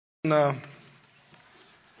In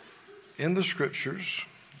the scriptures,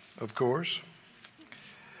 of course,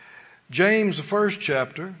 James, the first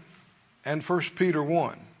chapter, and 1 Peter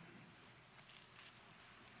 1.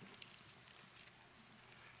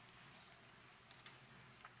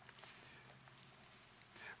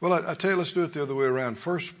 Well, I tell you, let's do it the other way around.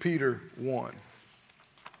 1 Peter 1.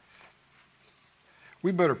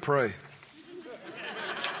 We better pray.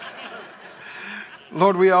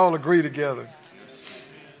 Lord, we all agree together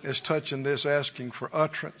as touching this, asking for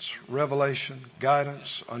utterance, revelation,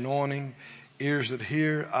 guidance, anointing, ears that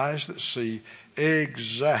hear, eyes that see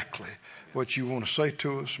exactly what you want to say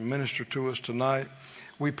to us, minister to us tonight.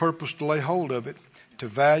 We purpose to lay hold of it, to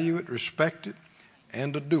value it, respect it,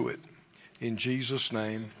 and to do it. In Jesus'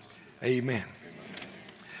 name, amen.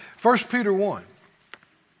 1 Peter 1,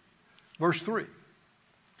 verse 3.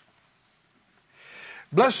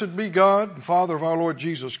 Blessed be God and Father of our Lord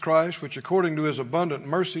Jesus Christ, which according to his abundant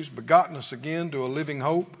mercies begotten us again to a living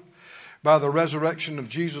hope by the resurrection of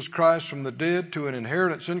Jesus Christ from the dead to an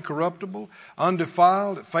inheritance incorruptible,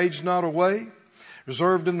 undefiled, that fades not away,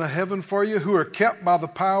 reserved in the heaven for you, who are kept by the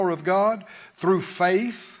power of God through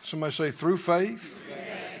faith. Somebody say through faith. Yes.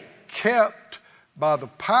 Kept by the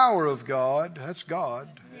power of God, that's God.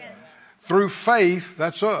 Yes. Through faith,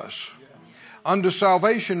 that's us. Unto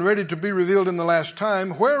salvation ready to be revealed in the last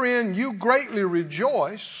time, wherein you greatly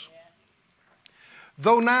rejoice,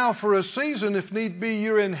 though now for a season, if need be,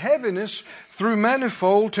 you're in heaviness through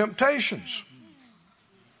manifold temptations.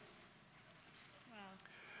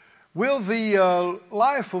 Will the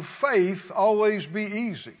life of faith always be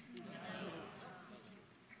easy?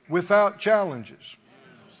 Without challenges?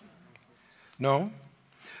 No.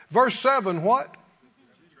 Verse 7, what?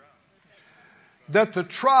 That the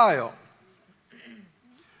trial,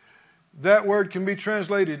 that word can be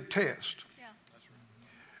translated test.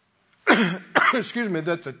 Yeah. Excuse me,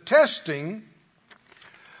 that the testing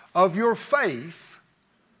of your faith,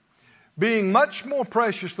 being much more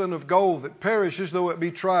precious than of gold that perishes, though it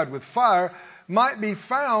be tried with fire, might be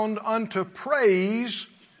found unto praise.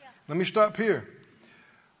 Yeah. Let me stop here.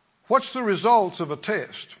 What's the results of a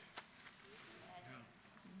test?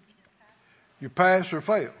 You pass or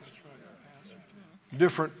fail.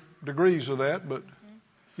 Different degrees of that, but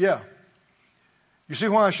yeah. You see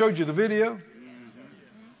why I showed you the video?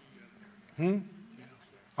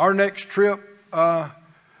 Our next trip to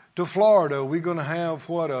Florida, we're going to have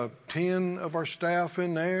 10 of our staff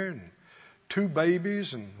in there and 2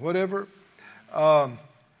 babies and whatever.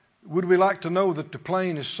 Would we like to know that the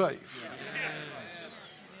plane is safe?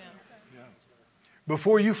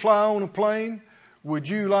 Before you fly on a plane, would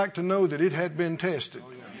you like to know that it had been tested?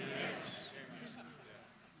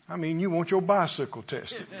 I mean, you want your bicycle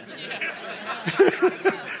tested.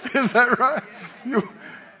 Is that right?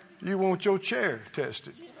 You want your chair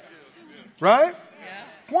tested. Right? Yeah.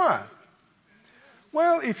 Why?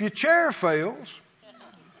 Well, if your chair fails,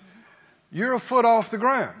 you're a foot off the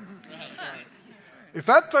ground. If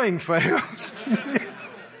that thing fails,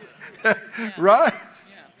 right?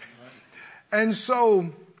 And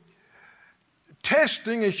so,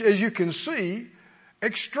 testing, as you can see,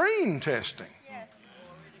 extreme testing.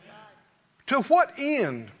 To what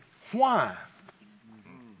end? Why?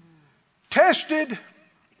 Tested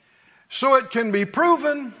so it can be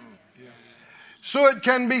proven, so it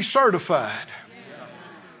can be certified,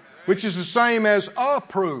 which is the same as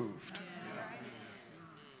approved.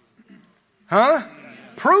 Huh?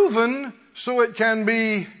 Proven so it can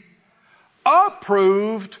be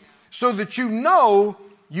approved so that you know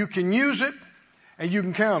you can use it and you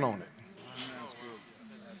can count on it.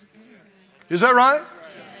 Is that right?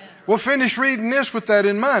 We'll finish reading this with that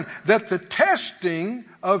in mind. That the testing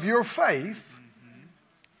of your faith,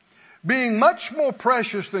 being much more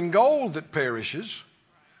precious than gold that perishes,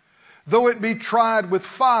 though it be tried with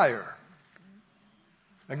fire.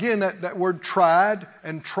 Again, that word tried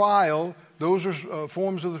and trial, those are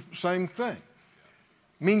forms of the same thing.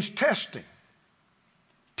 Means testing.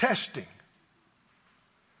 Testing.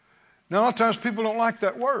 Now, a lot of times people don't like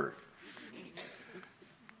that word.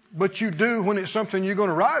 But you do when it's something you're going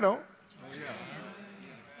to ride on.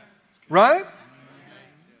 Right?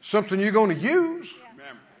 Something you're going to use.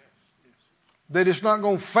 That it's not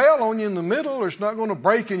going to fail on you in the middle, or it's not going to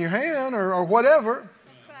break in your hand, or whatever.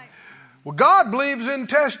 Well, God believes in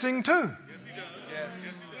testing too.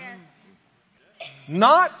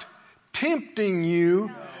 Not tempting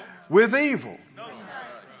you with evil.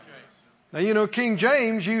 Now, you know, King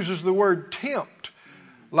James uses the word tempt,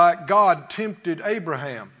 like God tempted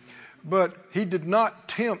Abraham. But he did not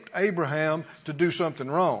tempt Abraham to do something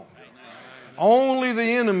wrong. Only the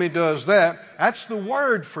enemy does that. That's the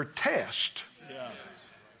word for test.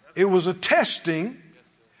 It was a testing.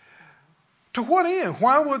 To what end?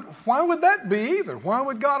 Why would that be either? Why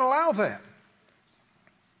would God allow that?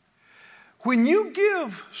 When you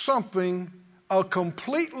give something a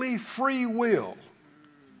completely free will,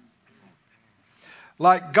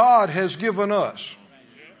 like God has given us,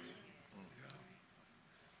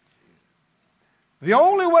 the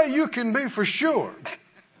only way you can be for sure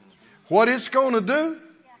what it's going to do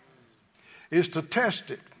is to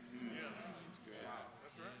test it.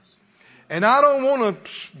 And I don't want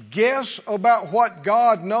to guess about what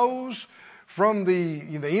God knows from the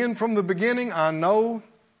end, from the beginning. I know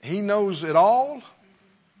He knows it all.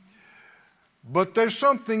 But there's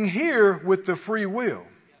something here with the free will.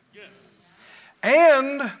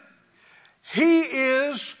 And He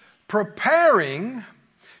is preparing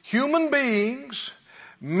human beings,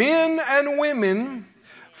 men and women,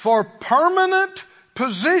 for permanent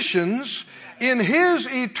positions in His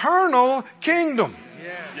eternal kingdom.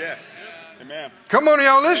 Yes. Amen. Come on,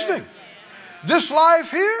 y'all listening? This life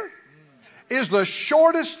here is the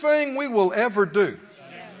shortest thing we will ever do.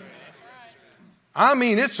 I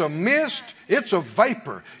mean, it's a mist. It's a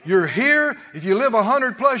vapor. You're here. If you live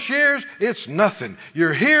 100+ years, it's nothing.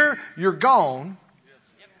 You're here. You're gone.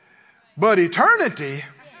 But eternity,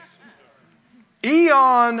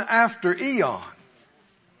 eon after eon.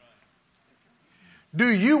 Do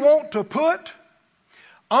you want to put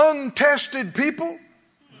untested people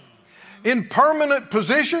in permanent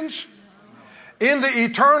positions in the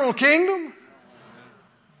eternal kingdom?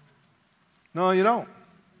 No, you don't.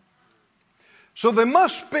 So they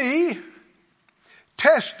must be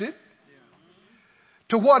tested.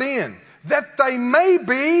 To what end? That they may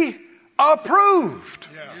be approved.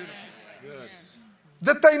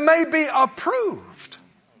 That they may be approved.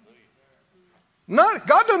 God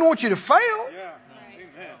doesn't want you to fail.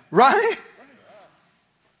 Right?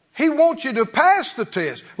 He wants you to pass the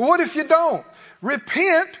test. What if you don't?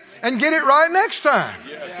 Repent and get it right next time.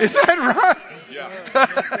 Is that right?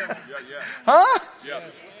 Huh?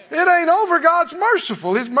 It ain't over. God's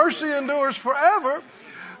merciful. His mercy endures forever.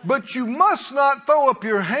 But you must not throw up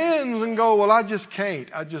your hands and go, well, I just can't.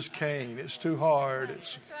 It's too hard.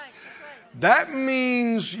 That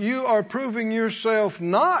means you are proving yourself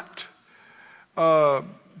not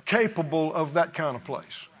capable of that kind of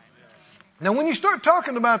place. Now, when you start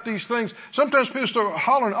talking about these things, sometimes people start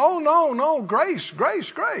hollering, oh, no, grace.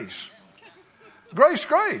 Grace.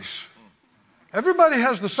 Everybody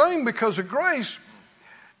has the same because of grace.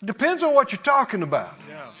 Depends on what you're talking about.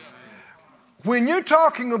 When you're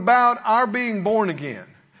talking about our being born again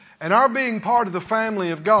and our being part of the family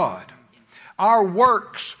of God, our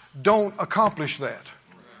works don't accomplish that.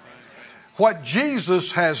 What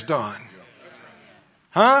Jesus has done.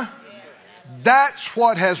 Huh? That's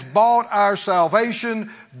what has bought our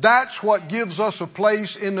salvation. That's what gives us a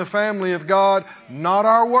place in the family of God, not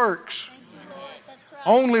our works.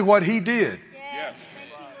 Only what He did.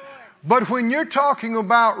 But when you're talking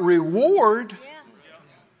about reward,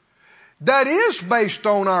 that is based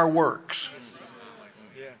on our works.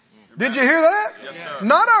 Did you hear that? Yes, sir.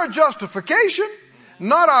 Not our justification,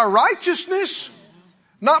 not our righteousness,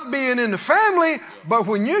 not being in the family, but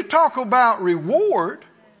when you talk about reward,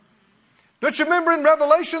 don't you remember in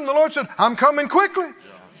Revelation the Lord said, I'm coming quickly.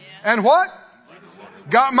 And what?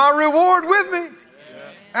 Got my reward with me.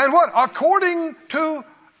 And what? According to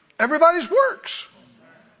everybody's works.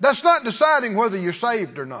 That's not deciding whether you're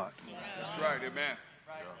saved or not. That's right. Amen.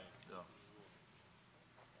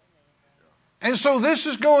 And so this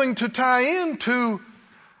is going to tie into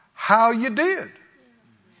how you did.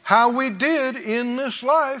 How we did in this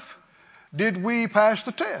life. Did we pass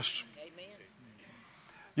the test?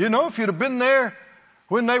 You know, if you'd have been there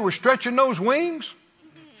when they were stretching those wings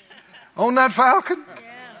on that falcon,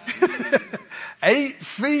 8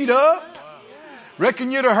 feet up,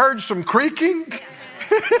 reckon you'd have heard some creaking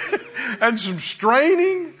and some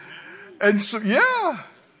straining and some,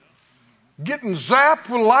 getting zapped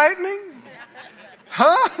with lightning.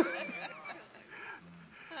 Huh?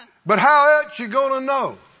 But how else you gonna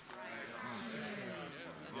know?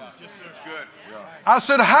 I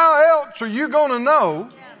said, how else are you gonna know?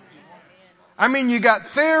 I mean, you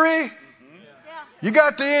got theory, you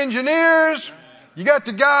got the engineers, you got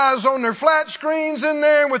the guys on their flat screens in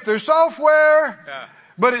there with their software,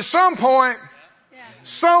 but at some point,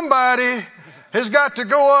 somebody has got to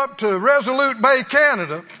go up to Resolute Bay,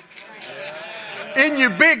 Canada, in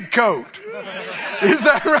your big coat. Is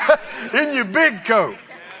that right? In your big coat.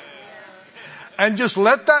 And just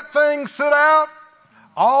let that thing sit out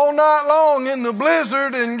all night long in the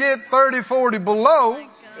blizzard and get 30, 40 below.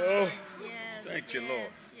 Oh, thank you, Lord.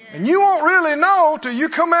 And you won't really know till you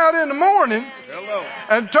come out in the morning Hello.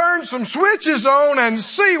 and turn some switches on and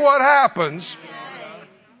see what happens.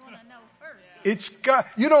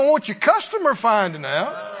 You don't want your customer finding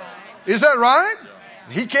out. Is that right?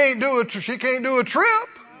 She can't do a trip.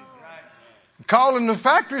 Calling the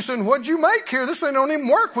factory saying, "What'd you make here? This thing don't even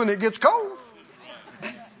work when it gets cold."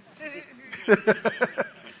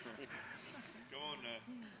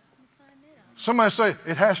 Somebody say,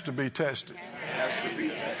 it has to be tested.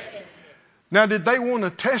 Now, did they want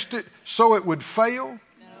to test it so it would fail?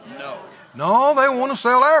 No, they want to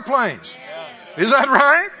sell airplanes. Is that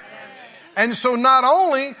right? And so not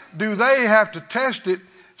only do they have to test it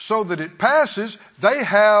so that it passes, they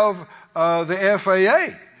have the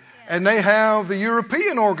FAA and they have the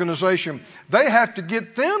European organization. They have to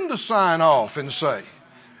get them to sign off and say,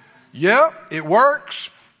 yep, it works.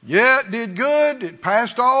 Yeah, it did good. It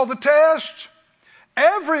passed all the tests.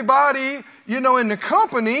 Everybody, in the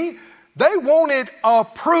company, they want it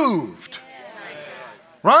approved.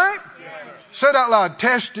 Right? Say it out loud.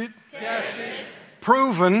 Tested.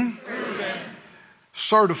 Proven.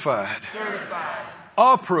 Certified.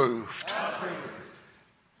 Approved.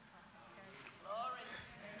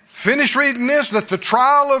 Finish reading this, that the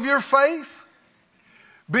trial of your faith,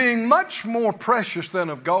 being much more precious than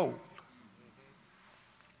of gold.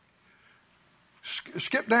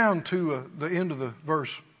 Skip down to the end of the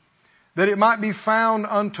verse. That it might be found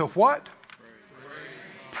unto what?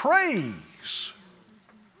 Praise.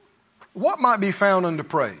 What might be found unto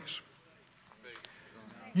praise?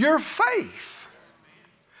 Your faith.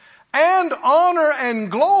 And honor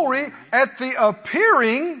and glory at the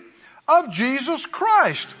appearing of Jesus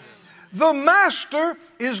Christ. The Master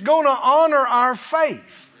is going to honor our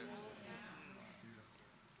faith.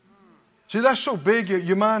 See, that's so big,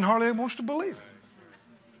 your mind hardly wants to believe it.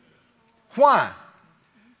 Why?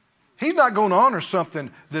 He's not going to honor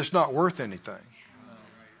something that's not worth anything.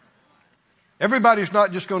 Everybody's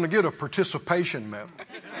not just going to get a participation medal.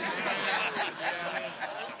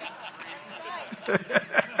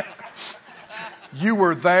 You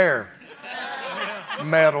were there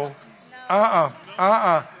medal.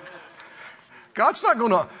 God's not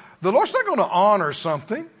going to, the Lord's not going to honor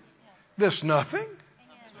something that's nothing.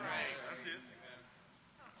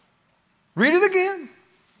 Read it again.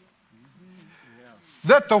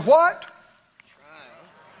 That the what?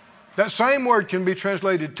 That same word can be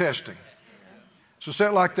translated testing. So say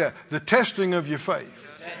it like that. The testing of your faith.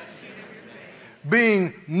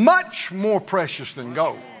 Being much more precious than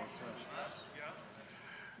gold.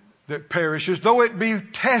 That perishes, though it be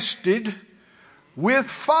tested with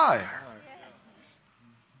fire.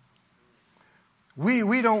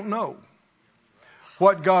 We don't know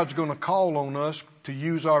what God's going to call on us to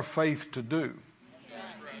use our faith to do.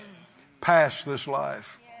 Past this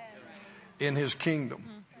life in His kingdom.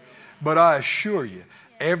 But I assure you,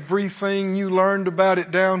 everything you learned about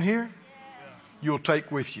it down here, you'll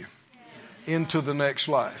take with you into the next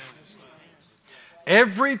life.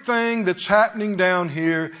 Everything that's happening down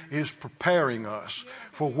here is preparing us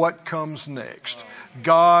for what comes next.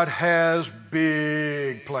 God has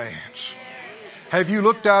big plans. Have you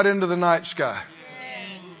looked out into the night sky?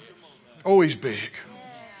 Oh, He's big.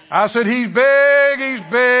 I said He's big, He's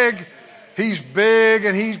big. He's big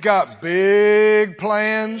and He's got big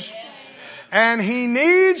plans. And He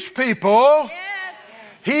needs people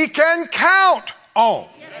He can count on.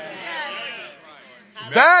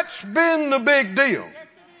 That's been the big deal.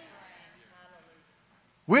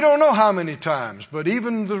 We don't know how many times, but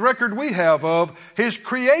even the record we have of His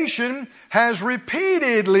creation has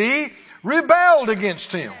repeatedly rebelled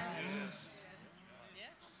against Him.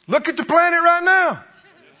 Look at the planet right now.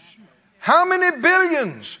 How many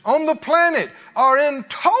billions on the planet are in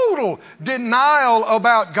total denial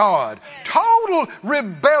about God? Total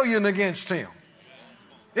rebellion against Him.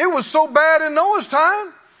 It was so bad in Noah's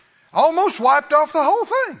time, almost wiped off the whole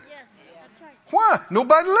thing. Why?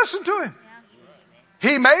 Nobody listened to Him.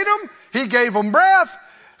 He made them. He gave them breath.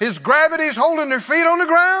 His gravity's holding their feet on the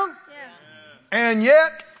ground. And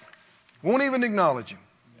yet, won't even acknowledge Him.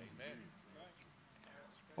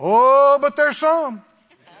 Oh, but there's some.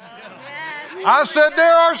 I said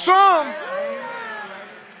there are some.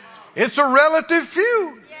 It's a relative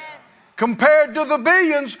few compared to the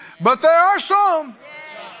billions, but there are some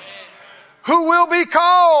who will be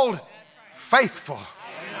called faithful.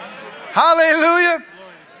 Hallelujah.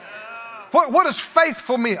 What does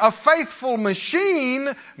faithful mean? A faithful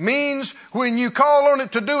machine means when you call on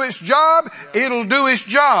it to do its job, it'll do its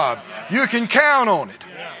job. You can count on it.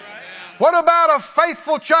 What about a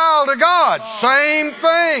faithful child of God? Same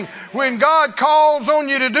thing. When God calls on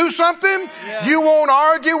you to do something, you won't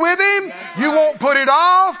argue with Him. You won't put it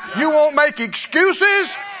off. You won't make excuses.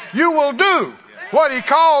 You will do what He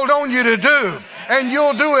called on you to do. And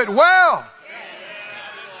you'll do it well.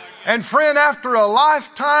 And friend, after a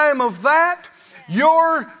lifetime of that,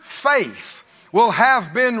 your faith will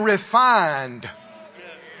have been refined.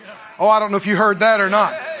 Oh, I don't know if you heard that or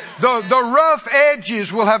not. The rough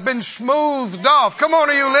edges will have been smoothed off. Come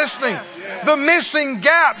on, are you listening? The missing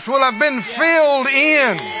gaps will have been filled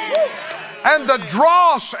in. And the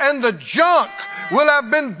dross and the junk will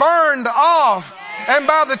have been burned off. And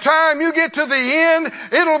by the time you get to the end,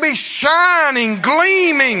 it'll be shining,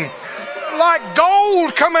 gleaming, like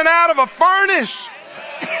gold coming out of a furnace.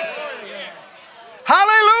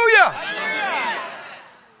 Hallelujah!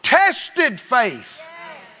 Tested faith.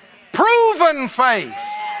 Proven faith.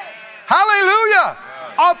 Hallelujah!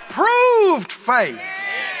 Approved faith.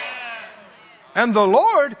 And the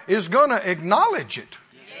Lord is going to acknowledge it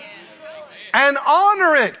and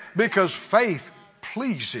honor it because faith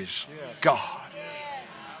pleases God.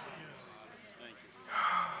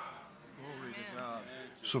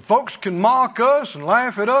 So folks can mock us and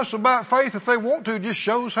laugh at us about faith if they want to. It just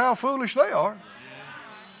shows how foolish they are.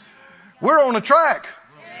 We're on a track.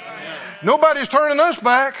 Nobody's turning us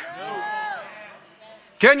back.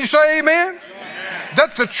 Can you say amen?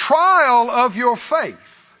 That the trial of your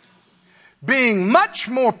faith, being much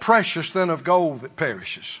more precious than of gold that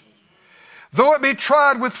perishes, though it be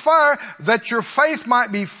tried with fire, that your faith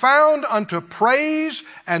might be found unto praise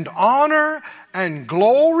and honor and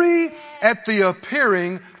glory at the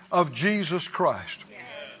appearing of Jesus Christ.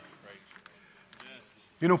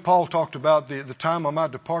 You know, Paul talked about the time of my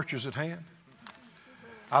departure is at hand.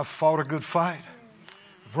 I've fought a good fight.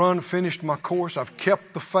 I've run, finished my course. I've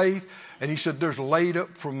kept the faith. And he said, there's laid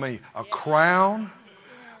up for me a crown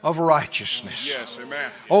of righteousness. Yes, amen.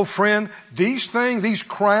 Oh, friend, these things, these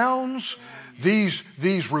crowns,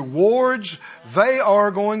 these rewards, they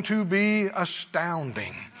are going to be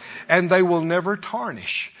astounding. And they will never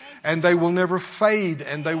tarnish. And they will never fade.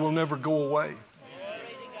 And they will never go away.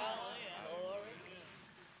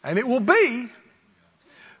 And it will be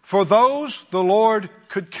for those the Lord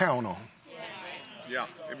could count on. Yeah,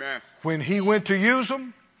 amen. When He went to use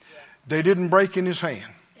them, they didn't break in His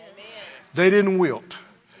hand. They didn't wilt.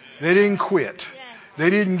 They didn't quit. They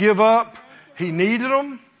didn't give up. He needed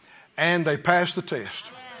them, and they passed the test.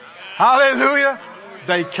 Hallelujah.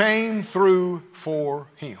 They came through for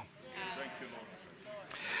Him.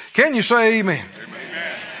 Can you say amen?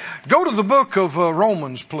 Amen. Go to the book of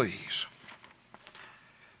Romans, please.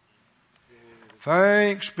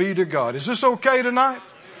 Thanks be to God. Is this okay tonight?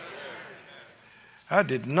 I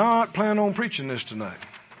did not plan on preaching this tonight.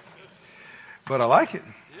 But I like it.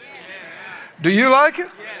 Do you like it?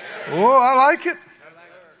 Oh, I like it.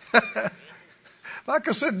 Like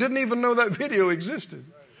I said, didn't even know that video existed.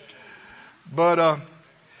 But,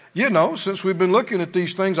 you know, since we've been looking at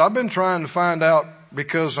these things, I've been trying to find out,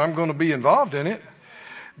 because I'm going to be involved in it,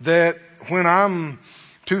 that when I'm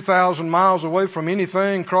 2,000 miles away from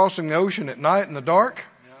anything crossing the ocean at night in the dark,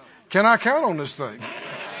 can I count on this thing?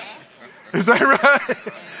 Is that right?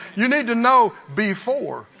 You need to know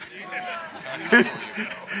before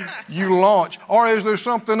you launch. Or is there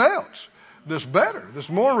something else that's better, that's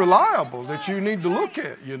more reliable, that you need to look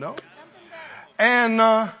at, you know? And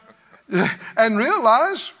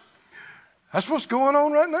realize that's what's going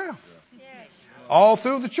on right now. All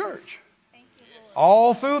through the church.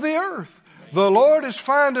 All through the earth. The Lord is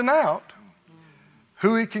finding out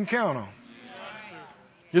who He can count on.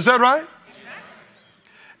 Is that right?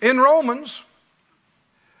 In Romans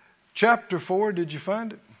chapter 4, did you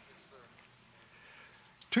find it?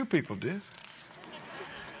 2 people did.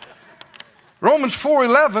 Romans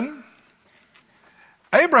 4:11.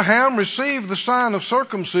 Abraham received the sign of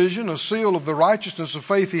circumcision, a seal of the righteousness of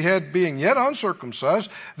faith he had, being yet uncircumcised,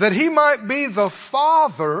 that he might be the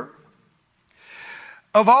father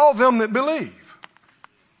of all them that believe.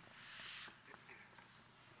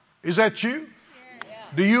 Is that you?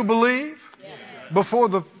 Do you believe? Before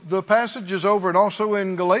the passage is over, and also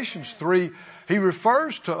in Galatians 3, he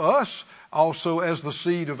refers to us also as the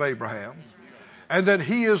seed of Abraham, and that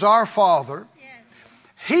He is our Father.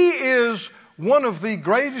 He is one of the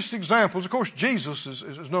greatest examples. Of course, Jesus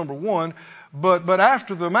is number one, but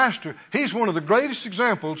after the Master, He's one of the greatest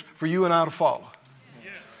examples for you and I to follow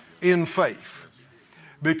in faith.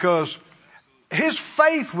 Because His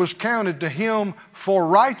faith was counted to Him for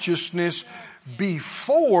righteousness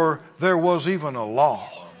before there was even a law.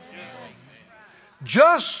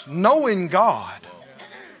 Just knowing God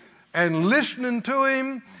and listening to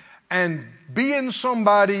Him and being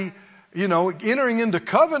somebody, entering into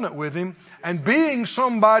covenant with Him and being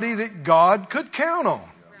somebody that God could count on.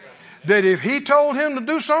 That if He told him to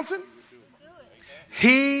do something,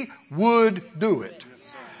 he would do it.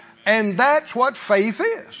 And that's what faith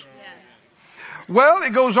is. Well,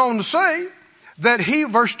 it goes on to say that He,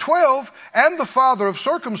 verse 12, and the Father of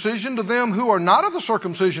circumcision to them who are not of the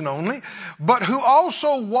circumcision only, but who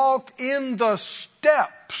also walk in the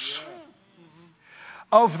steps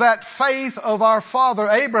of that faith of our father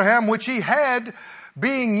Abraham, which he had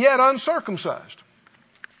being yet uncircumcised.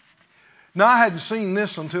 Now, I hadn't seen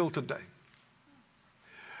this until today,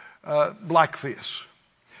 like this.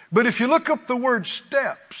 But if you look up the word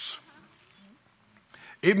steps,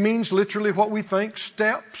 it means literally what we think,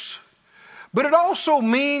 steps. But it also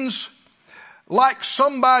means like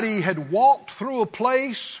somebody had walked through a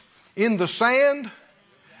place in the sand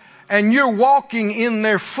and you're walking in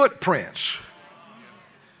their footprints.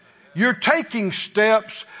 You're taking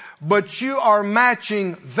steps, but you are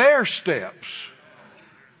matching their steps.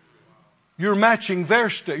 You're matching their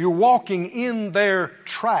steps. You're walking in their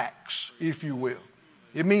tracks, if you will.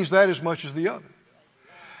 It means that as much as the other.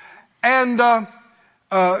 And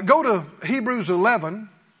go to Hebrews 11.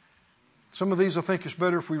 Some of these I think it's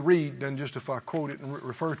better if we read than just if I quote it and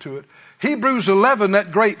refer to it. Hebrews 11,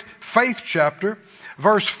 that great faith chapter,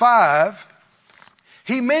 verse 5,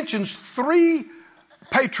 he mentions 3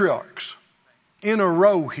 patriarchs in a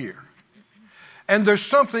row here. And there's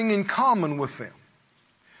something in common with them.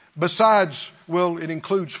 Besides, well, it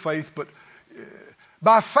includes faith, but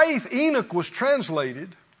by faith Enoch was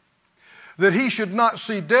translated that he should not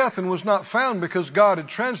see death and was not found because God had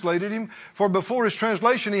translated him. For before his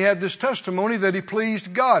translation he had this testimony that he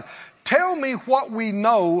pleased God. Tell me what we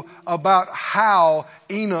know about how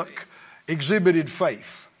Enoch exhibited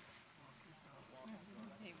faith.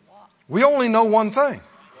 We only know one thing.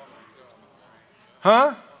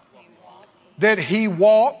 Huh? That he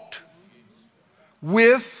walked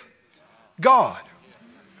with God.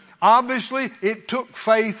 Obviously, it took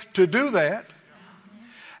faith to do that.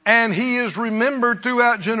 And he is remembered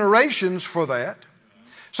throughout generations for that.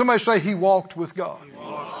 Somebody say he walked with God.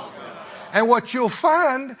 And what you'll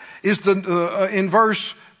find is in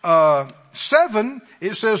verse 7,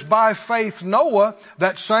 it says, by faith Noah,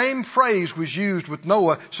 that same phrase was used with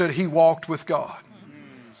Noah, said he walked with God.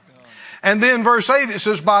 And then verse 8, it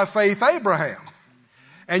says, by faith Abraham.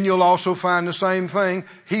 And you'll also find the same thing,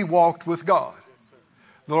 he walked with God.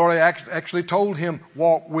 The Lord actually told him,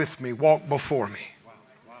 walk with me, walk before me.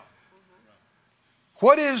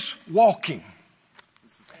 What is walking?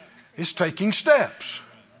 It's taking steps.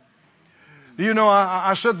 You know,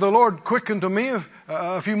 I said the Lord quickened to me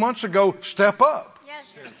a few months ago, step up.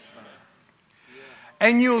 Yes.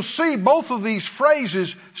 And you'll see both of these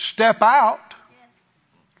phrases, step out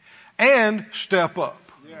and step up.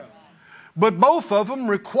 But both of them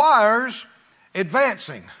requires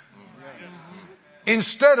advancing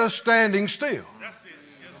instead of standing still.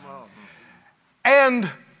 And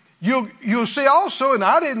you'll see also,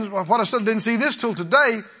 and what I said, didn't see this till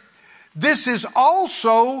today, this is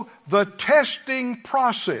also the testing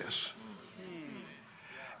process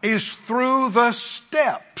is through the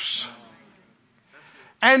steps.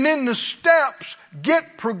 And then the steps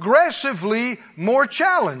get progressively more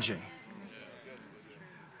challenging.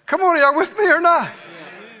 Come on, are y'all with me or not?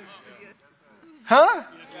 Huh?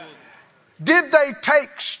 Did they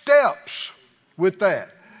take steps with that?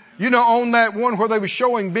 You know, on that one where they were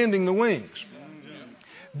showing bending the wings.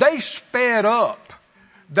 They sped up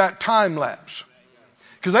that time lapse.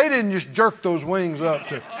 Because they didn't just jerk those wings up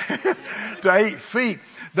to 8 feet.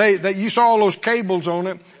 You saw all those cables on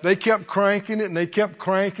it. They kept cranking it and they kept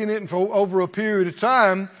cranking it for over a period of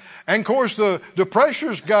time. And of course the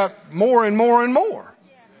pressures got more and more and more.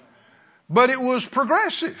 But it was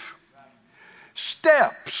progressive.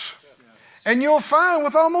 Steps. And you'll find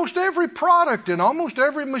with almost every product and almost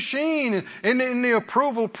every machine and in the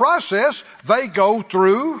approval process, they go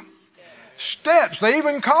through steps. They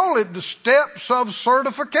even call it the steps of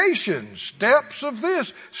certification. Steps of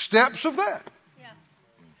this, steps of that. Yeah.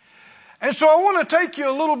 And so I want to take you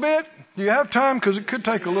a little bit. Do you have time? Because it could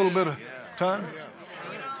take a little bit of time.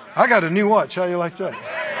 I got a new watch. How you like that?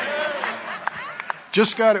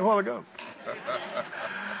 Just got it a while ago.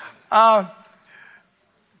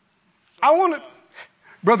 I want to,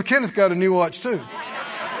 Brother Kenneth got a new watch too.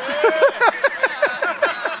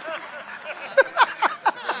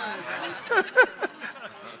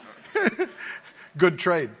 Good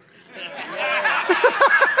trade.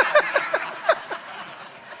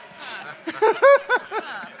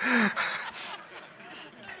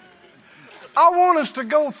 I want us to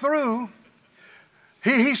go through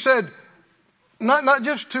He said, not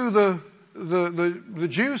just to the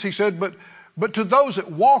Jews, he said, but to those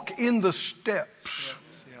that walk in the steps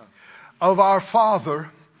of our father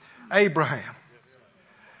Abraham.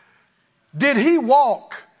 Did he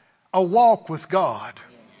walk a walk with God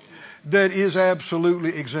that is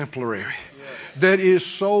absolutely exemplary, that is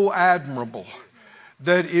so admirable,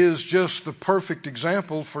 that is just the perfect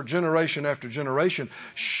example for generation after generation?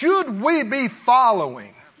 Should we be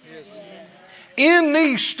following in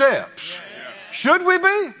these steps? Should we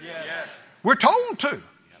be? We're told to.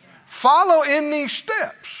 Follow in these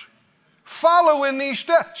steps. Follow in these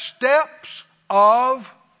steps. Steps of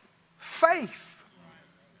faith.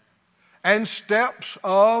 And steps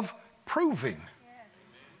of proving.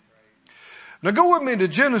 Now go with me to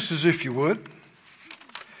Genesis, if you would.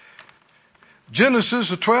 Genesis,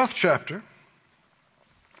 the 12th chapter.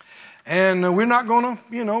 And we're not going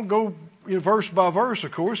to, go verse by verse,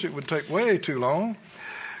 of course. It would take way too long.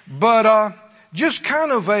 But just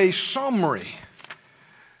kind of a summary.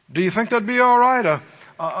 Do you think that'd be all right?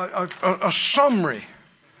 A summary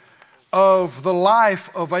of the life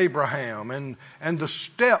of Abraham and the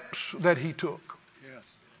steps that he took. Yes.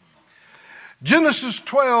 Genesis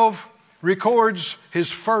 12 records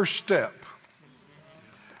his first step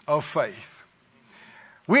of faith.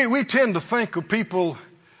 We tend to think of people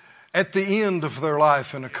at the end of their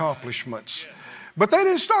life and accomplishments. But they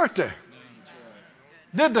didn't start there.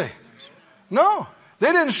 Did they? No.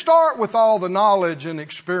 They didn't start with all the knowledge and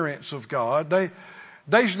experience of God. There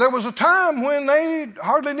was a time when they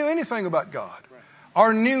hardly knew anything about God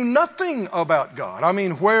or knew nothing about God. I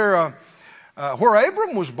mean, where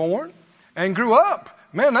Abram was born and grew up,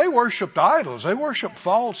 man, they worshiped idols. They worshiped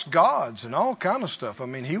false gods and all kind of stuff. I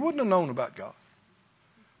mean, he wouldn't have known about God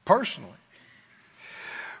personally.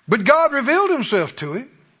 But God revealed himself to him,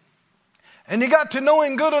 and he got to know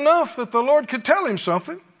him good enough that the Lord could tell him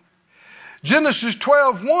something. Genesis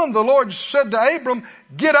 12:1, the Lord said to Abram,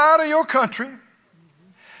 get out of your country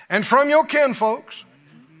and from your kinfolks,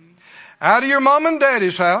 out of your mom and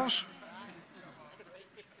daddy's house.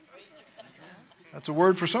 That's a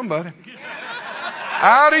word for somebody.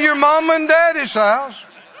 Out of your mom and daddy's house.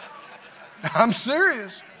 I'm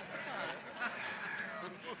serious.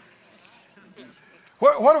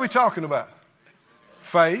 What are we talking about?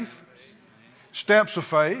 Faith. Steps of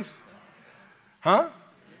faith. Huh?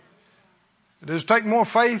 Does it take more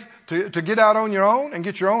faith to get out on your own and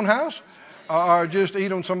get your own house, or just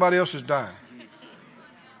eat on somebody else's dime?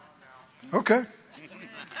 Okay.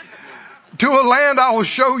 To a land I will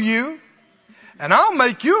show you, and I'll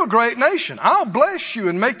make you a great nation. I'll bless you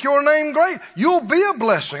and make your name great. You'll be a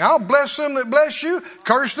blessing. I'll bless them that bless you,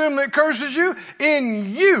 curse them that curses you.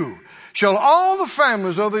 In you shall all the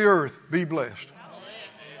families of the earth be blessed.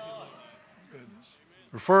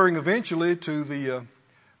 Referring eventually to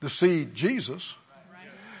the seed, Jesus,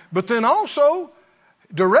 but then also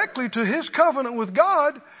directly to his covenant with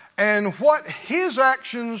God and what his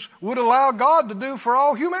actions would allow God to do for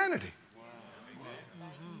all humanity.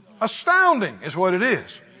 Astounding is what it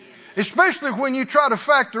is. Especially when you try to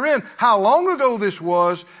factor in how long ago this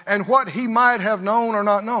was and what he might have known or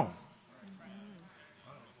not known.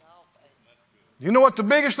 You know what the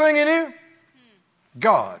biggest thing he knew?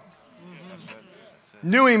 God.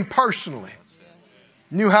 Knew him personally.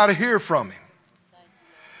 Knew how to hear from him.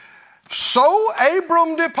 So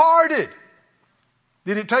Abram departed.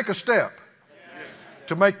 Did it take a step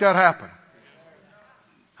to make that happen?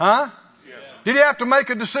 Huh? Did he have to make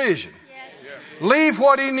a decision? Leave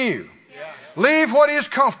what he knew. Leave what he is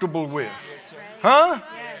comfortable with. Huh?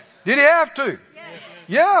 Did he have to?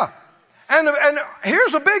 Yeah. And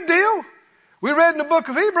here's a big deal. We read in the book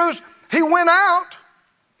of Hebrews, he went out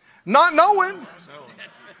not knowing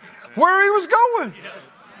where he was going.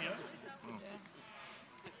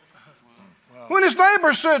 When his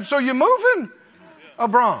neighbor said, so you moving,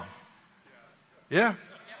 Abram? Yeah.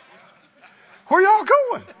 Where y'all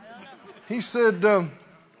going? He said,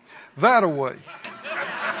 that away.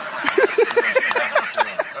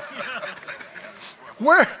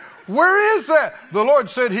 Where is that? The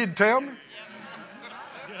Lord said he'd tell me.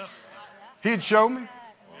 He'd show me.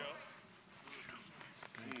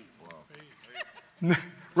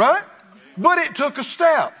 Right? But it took a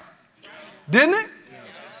step. Didn't it?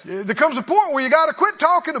 There comes a point where you got to quit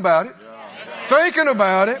talking about it, thinking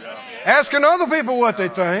about it, asking other people what they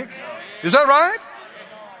think. Is that right?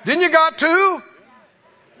 Didn't you got to?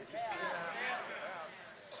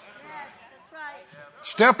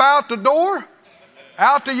 Step out the door,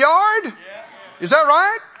 out the yard. Is that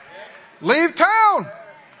right? Leave town.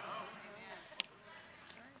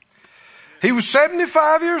 He was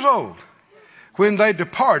 75 years old when they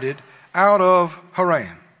departed out of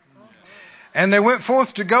Haran. And they went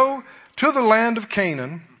forth to go to the land of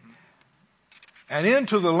Canaan. And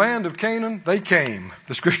into the land of Canaan they came,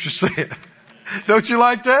 the scripture said. Don't you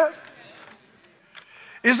like that?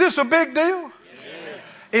 Is this a big deal? Yes.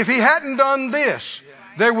 If he hadn't done this,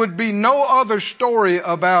 there would be no other story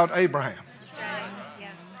about Abraham. That's right. Yeah.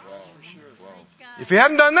 If he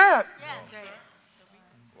hadn't done that,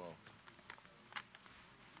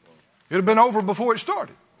 it would have been over before it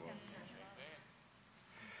started.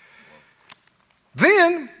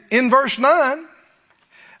 Then, in verse 9,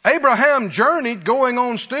 Abraham journeyed going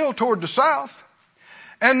on still toward the south,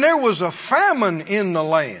 and there was a famine in the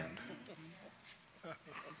land.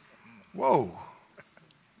 Whoa.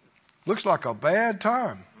 Looks like a bad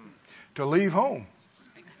time to leave home.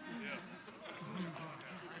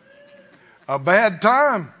 A bad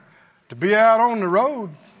time to be out on the road.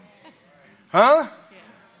 Huh?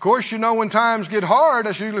 Of course, you know when times get hard,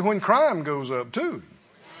 that's usually when crime goes up too.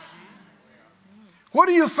 What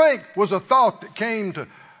do you think was a thought that came to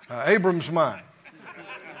Abram's mind?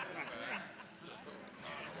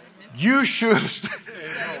 You should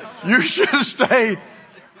have stayed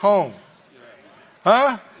home.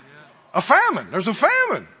 Huh? A famine. There's a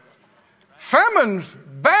famine. Famine's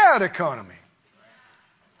bad economy.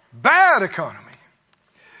 Bad economy.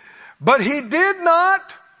 But he did not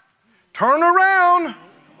turn around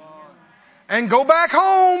and go back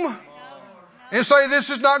home and say, this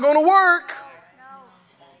is not going to work.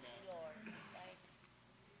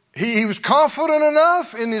 He was confident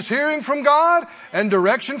enough in his hearing from God and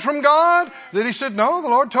direction from God that he said, no, the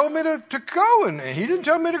Lord told me to go, and he didn't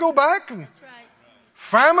tell me to go back. And That's right.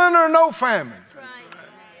 famine or no famine. That's right.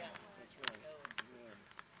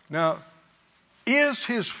 Now, is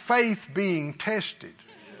his faith being tested?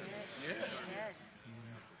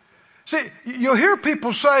 Yes. See, you'll hear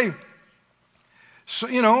people say, so,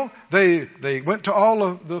 you know, they went to all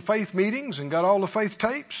of the faith meetings and got all the faith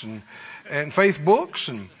tapes and faith books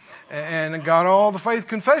and got all the faith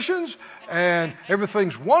confessions, and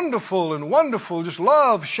everything's wonderful and wonderful, just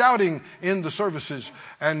love shouting in the services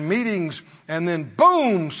and meetings, and then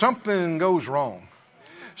boom, something goes wrong.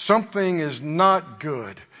 Something is not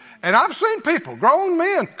good. And I've seen people, grown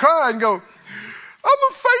men, cry and go, I'm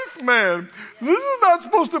a faith man. This is not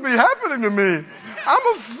supposed to be happening to me.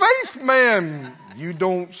 I'm a faith man. You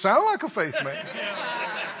don't sound like a faith man.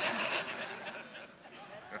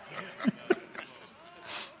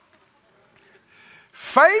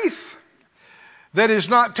 Faith that is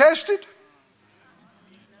not tested?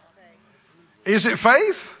 Is it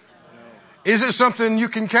faith? Is it something you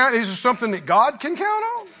can count? Is it something that God can count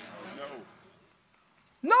on?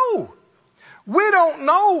 No. We don't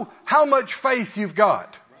know how much faith you've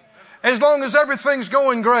got. As long as everything's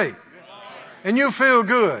going great and you feel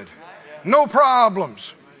good. No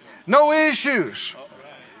problems. No issues.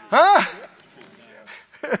 Huh?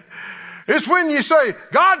 It's when you say,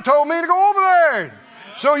 God told me to go over there.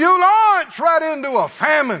 So you launch right into a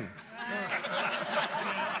famine.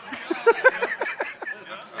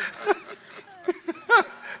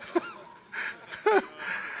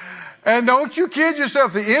 And don't you kid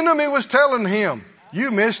yourself. The enemy was telling him,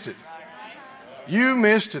 you missed it. You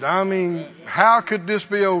missed it. I mean, how could this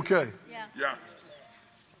be okay? Yeah.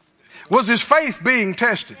 Was his faith being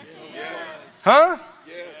tested? Yes. Huh?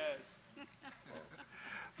 Yes.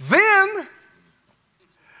 Then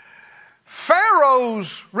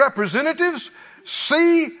Pharaoh's representatives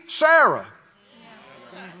see Sarah.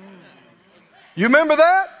 You remember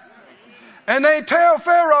that? And they tell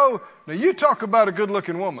Pharaoh, now you talk about a good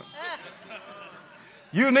looking woman.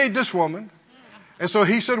 You need this woman. And so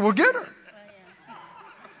he said, well, get her.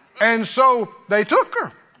 And so they took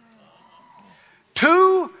her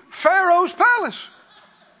to Pharaoh's palace.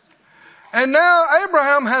 And now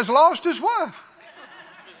Abraham has lost his wife.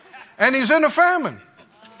 And he's in a famine.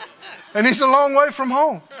 And he's a long way from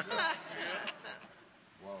home.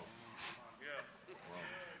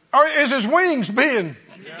 Or is his wings being...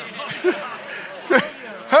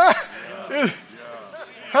 Huh?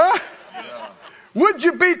 Huh? Would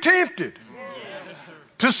you be tempted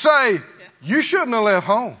to say, you shouldn't have left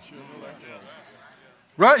home?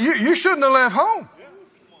 Right? You shouldn't have left home.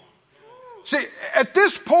 See, at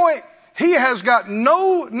this point, he has got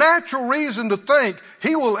no natural reason to think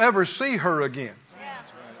he will ever see her again.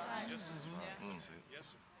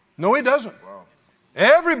 No, he doesn't.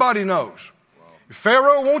 Everybody knows. If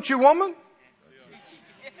Pharaoh wants your woman,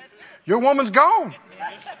 your woman's gone.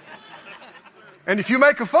 And if you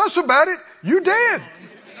make a fuss about it, you're dead.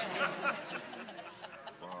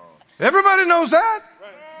 Everybody knows that.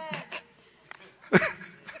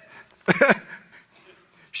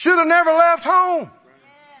 Should have never left home.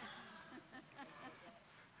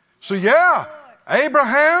 So yeah,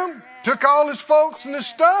 Abraham took all his folks and his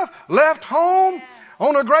stuff, left home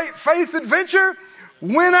on a great faith adventure,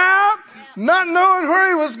 went out, not knowing where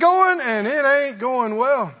he was going, and it ain't going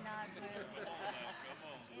well.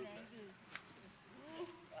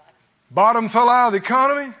 Bottom fell out of the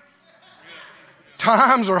economy.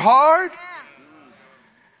 Times are hard.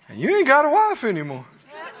 And you ain't got a wife anymore.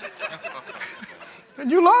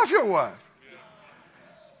 And you love your wife.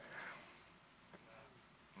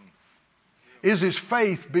 Is his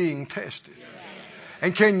faith being tested?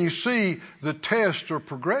 And can you see the tests are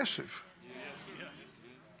progressive?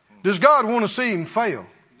 Does God want to see him fail?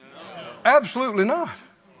 Absolutely not.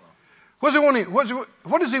 What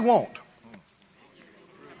does he want?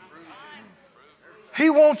 He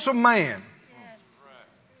wants a man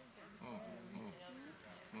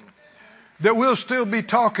that we'll still be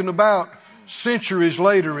talking about centuries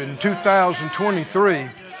later in 2023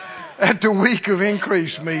 at the Week of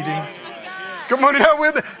Increase meeting. Come on out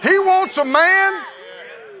with it. He wants a man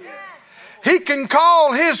he can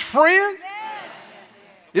call his friend.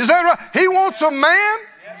 Is that right? He wants a man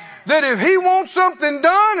that if he wants something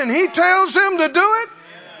done and he tells him to do it,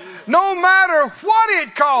 no matter what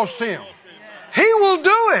it costs him, he will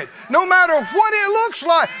do it, no matter what it looks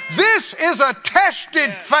like. This is a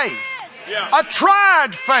tested faith. Yeah. A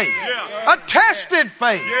tried faith. Yeah. A tested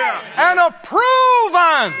faith. Yeah. And a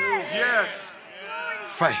proven Yes.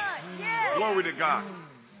 faith. Glory to God.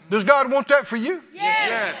 Does God want that for you?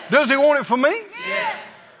 Yes. Does he want it for me? Yes.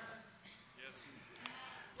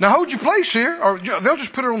 Now hold your place here, or they'll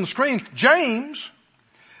just put it on the screen. James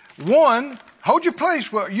 1, hold your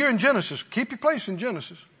place. Well, you're in Genesis. Keep your place in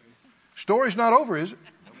Genesis. Story's not over, is it?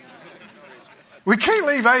 We can't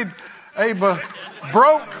leave Abe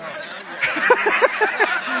broke.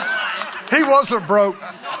 He wasn't broke,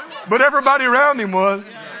 but everybody around him was.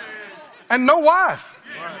 And no wife.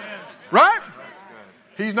 Right?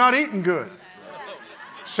 He's not eating good.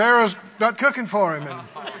 Sarah's not cooking for him. And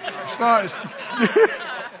it's not.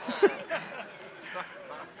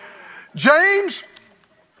 James.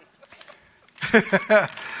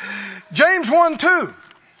 James 1:2.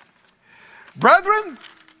 Brethren,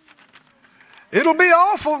 it'll be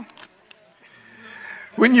awful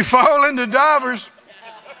when you fall into divers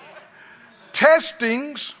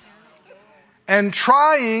testings and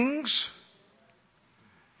tryings.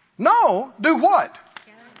 No, do what?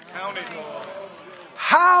 Count it.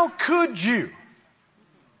 How could you?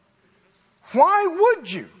 Why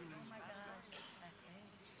would you?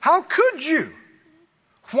 How could you?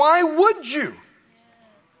 Why would you?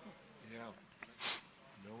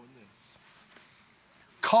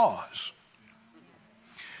 Cause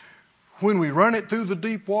when we run it through the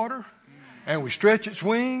deep water and we stretch its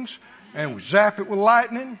wings and we zap it with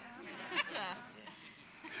lightning,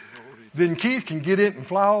 then Keith can get it and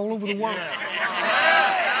fly all over the world.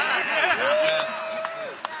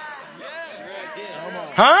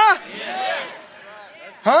 Huh?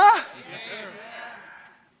 Huh?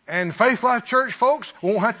 And Faith Life Church folks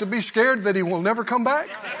won't have to be scared that he will never come back.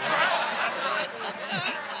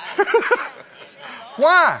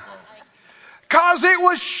 Why? Because it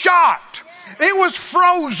was shot. It was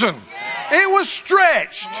frozen. It was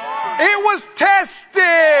stretched. It was tested.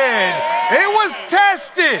 It was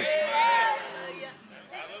tested.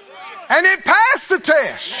 And it passed the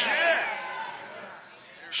test.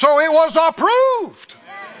 So it was approved.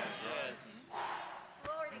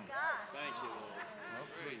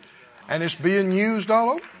 And it's being used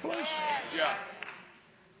all over the place.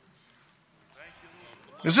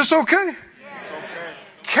 Is this okay?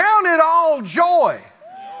 Count it all joy.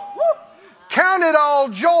 Count it all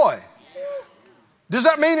joy. Does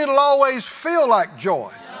that mean it'll always feel like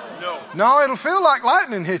joy? No. No, it'll feel like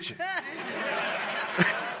lightning hit you.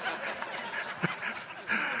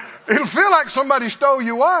 It'll feel like somebody stole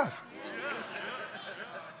your wife.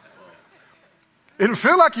 It'll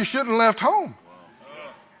feel like you shouldn't have left home.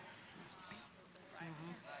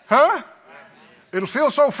 Huh? It'll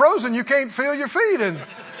feel so frozen you can't feel your feet, and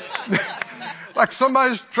like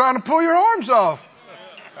somebody's trying to pull your arms off.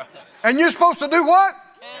 And you're supposed to do what?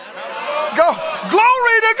 Go,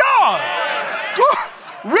 glory to God.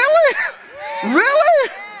 Really? Really?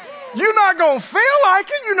 You're not going to feel like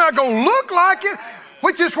it. You're not going to look like it.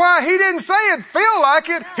 Which is why he didn't say it feel like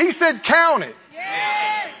it. He said count it.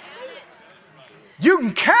 You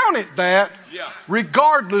can count it that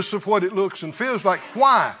regardless of what it looks and feels like.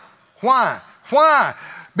 Why? Why? Why?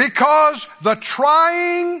 Because the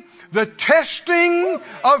trying, the testing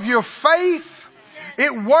of your faith,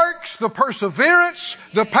 it works, the perseverance,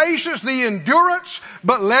 the patience, the endurance,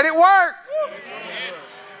 but let it work.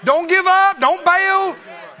 Don't give up. Don't bail.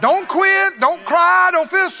 Don't quit. Don't cry. Don't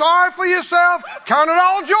feel sorry for yourself. Count it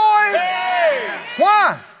all joy.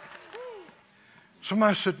 Why?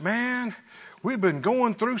 Somebody said, man, we've been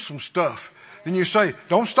going through some stuff. Then you say,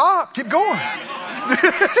 don't stop. Keep going.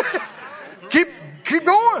 keep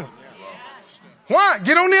going. Why?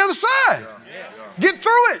 Get on the other side. Get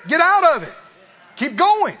through it. Get out of it. Keep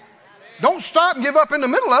going. Don't stop and give up in the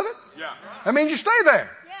middle of it. That means you stay there.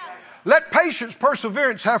 Let patience,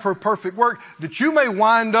 perseverance have her perfect work, that you may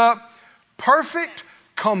wind up perfect,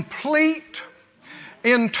 complete,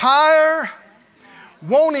 entire,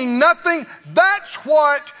 wanting nothing. That's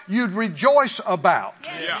what you'd rejoice about.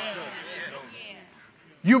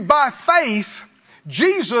 You, by faith,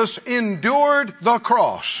 Jesus endured the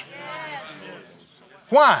cross.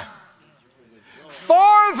 Why?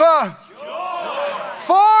 For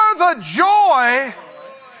the joy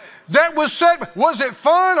that was set. Was it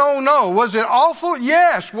fun? Oh no. Was it awful?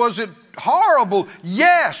 Yes. Was it horrible?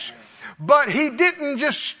 Yes. But he didn't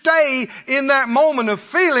just stay in that moment of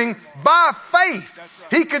feeling. By faith,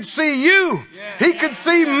 he could see you. He could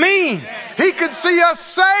see me. He could see us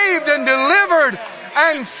saved and delivered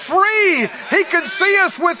and free. He could see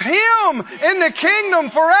us with him in the kingdom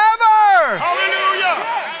forever. Hallelujah.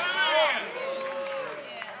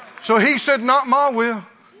 So he said, not my will,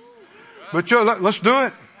 but let's do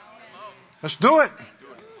it. Let's do it.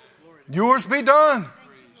 Yours be done.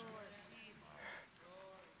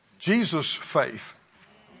 Jesus' faith.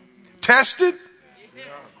 Tested.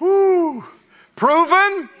 Woo.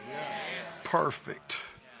 Proven. Perfect.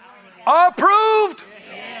 Approved.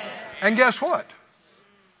 And guess what?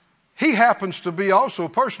 He happens to be also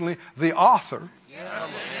personally the author.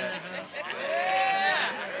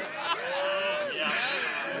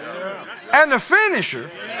 And the finisher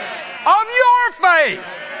of your faith.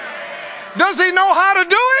 Does he know how to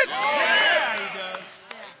do it?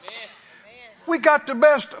 We got the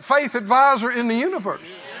best faith advisor in the universe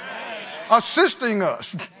assisting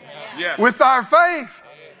us with our faith.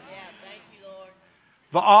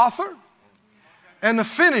 The author and the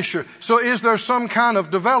finisher. So is there some kind of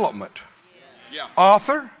development?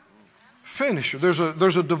 Author, finisher.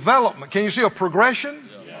 There's a development. Can you see a progression?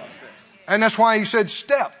 And that's why he said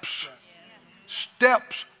steps.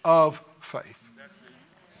 Steps of faith.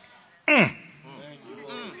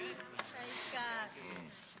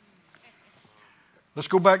 Let's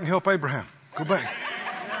go back and help Abraham. Go back.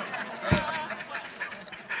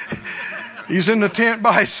 He's in the tent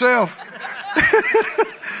by himself.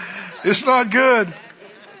 It's not good.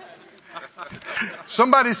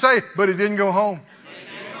 Somebody say, but he didn't go home.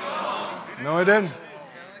 No, he didn't.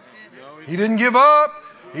 He didn't give up.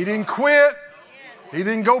 He didn't quit. He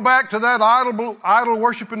didn't go back to that idol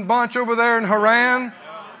worshiping bunch over there in Haran.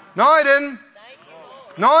 No, he didn't.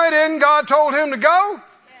 No, he didn't. God told him to go.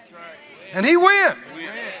 And he went.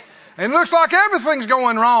 And it looks like everything's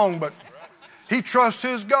going wrong, but he trusts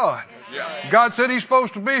his God. God said he's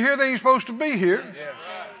supposed to be here, then he's supposed to be here.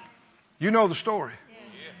 You know the story.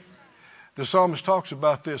 The psalmist talks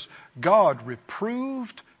about this. God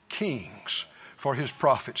reproved kings for his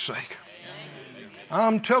prophet's sake.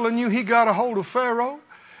 I'm telling you, he got a hold of Pharaoh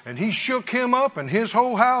and he shook him up and his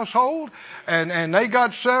whole household, and they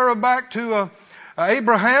got Sarah back to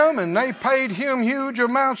Abraham, and they paid him huge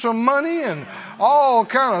amounts of money and all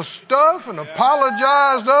kind of stuff, and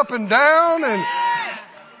apologized up and down, and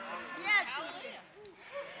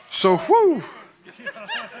so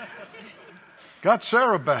got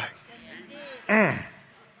Sarah back.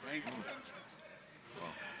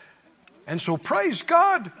 And so praise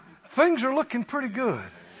God, things are looking pretty good.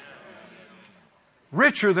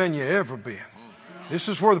 Richer than you ever been. This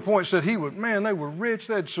is where the point said they were rich.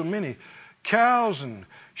 They had so many cows and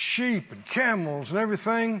sheep and camels and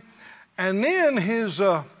everything. And then his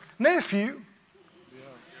nephew,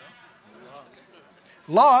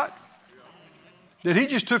 Lot, that he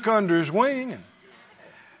just took under his wing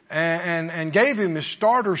and gave him his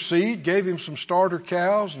starter seed, gave him some starter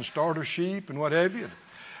cows and starter sheep and what have you.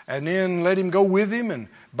 And then let him go with him and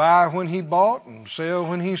buy when he bought and sell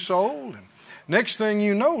when he sold. And next thing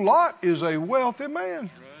you know, Lot is a wealthy man.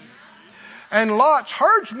 And Lot's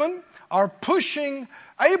herdsmen are pushing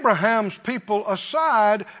Abraham's people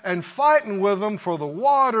aside and fighting with them for the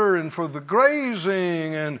water and for the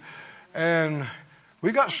grazing, and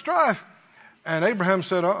we got strife. And Abraham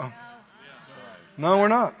said, no, we're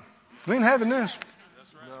not. We ain't having this.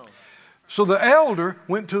 So the elder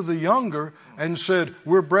went to the younger and said,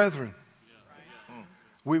 we're brethren.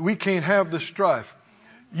 We can't have this strife.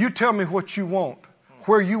 You tell me what you want,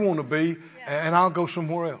 where you want to be, and I'll go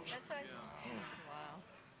somewhere else.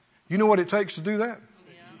 You know what it takes to do that?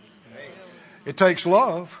 It takes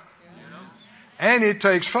love And it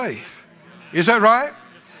takes faith. Is that right?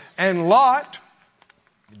 And Lot,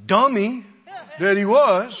 dummy that he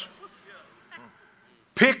was,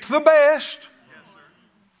 picked the best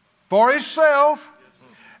for himself.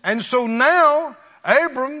 And so now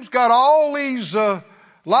Abram's got all these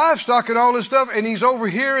livestock and all this stuff, and he's over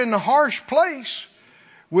here in the harsh place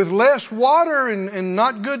with less water and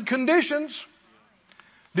not good conditions.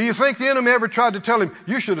 Do you think the enemy ever tried to tell him,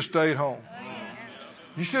 you should have stayed home?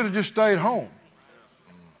 You should have just stayed home.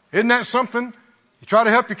 Isn't that something? You try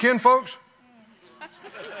to help your kin folks?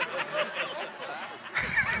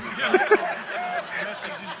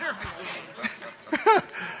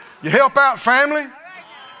 You help out family,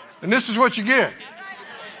 and this is what you get.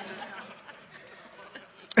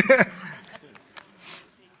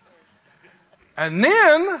 And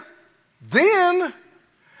then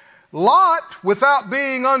Lot, without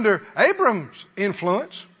being under Abram's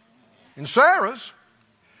influence and Sarah's,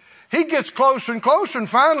 he gets closer and closer and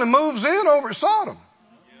finally moves in over at Sodom.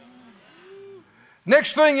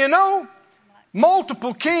 Next thing you know,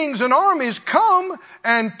 multiple kings and armies come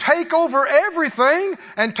and take over everything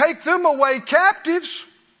and take them away captives.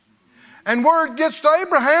 And word gets to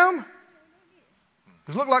Abraham,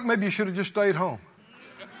 it looked like maybe you should have just stayed home.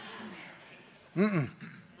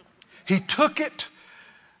 He took it,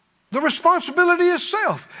 the responsibility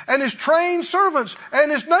himself, and his trained servants and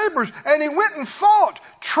his neighbors, and he went and fought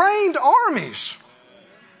trained armies.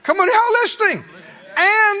 Come on, y'all listening?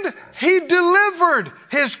 And he delivered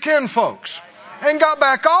his kinfolks and got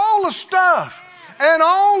back all the stuff and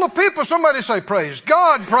all the people. Somebody say, praise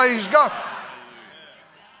God, praise God.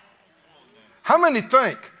 How many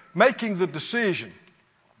think making the decision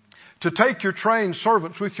to take your trained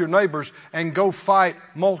servants with your neighbors and go fight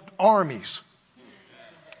armies?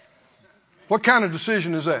 What kind of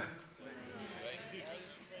decision is that?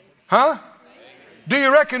 Huh? Do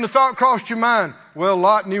you reckon the thought crossed your mind, well,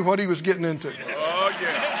 Lot knew what he was getting into? Oh,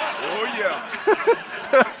 yeah. Oh,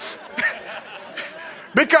 yeah.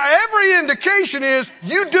 Because every indication is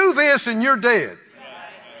you do this and you're dead.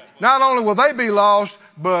 Not only will they be lost,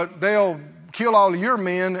 but they'll kill all of your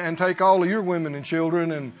men and take all of your women and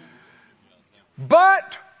children.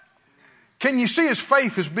 But can you see his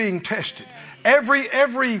faith is being tested?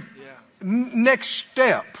 Every next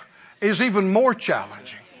step is even more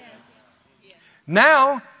challenging.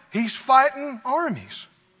 Now he's fighting armies.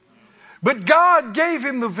 But God gave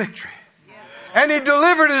him the victory. And he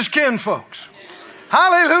delivered his kinfolks.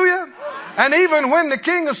 Hallelujah. And even when the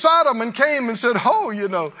king of Sodom came and said,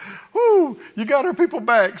 you got our people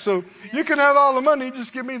back, so you can have all the money,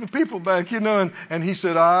 just give me the people back, And he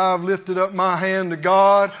said, I've lifted up my hand to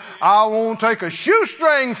God. I won't take a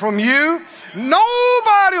shoestring from you.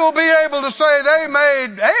 Nobody will be able to say they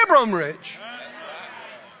made Abram rich.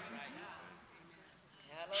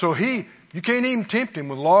 So you can't even tempt him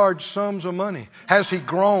with large sums of money. Has he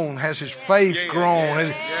grown? Has his faith grown?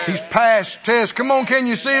 He's passed tests. Come on, can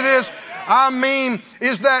you see this? I mean,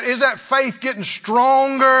 is that faith getting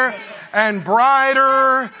stronger and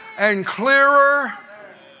brighter and clearer?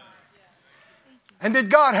 And did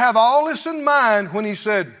God have all this in mind when he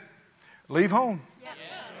said, leave home?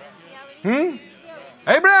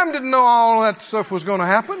 Abraham didn't know all that stuff was going to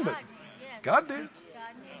happen, but God did.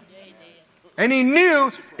 And he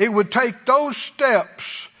knew it would take those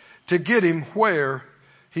steps to get him where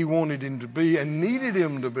he wanted him to be and needed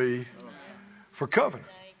him to be for covenant.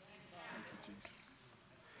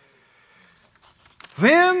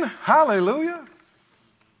 Then, hallelujah,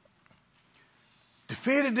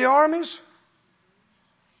 defeated the armies.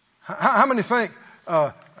 How many think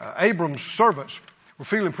Abram's servants were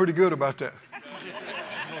feeling pretty good about that?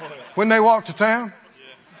 When they walked to town?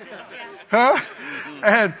 Huh?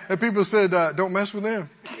 And people said, don't mess with them.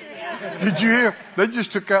 Did you hear? They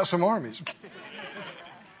just took out some armies.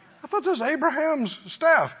 I thought this was Abraham's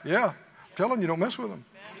staff. Yeah. I'm telling you, don't mess with them.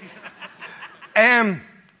 And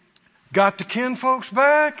got the kinfolks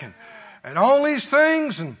back and all these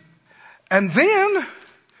things. And then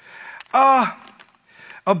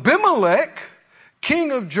Abimelech,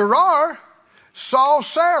 king of Gerar, saw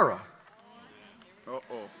Sarah.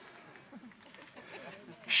 Uh-oh.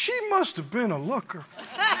 She must have been a looker.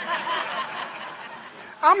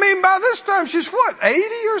 I mean, by this time she's what, 80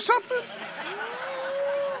 or something?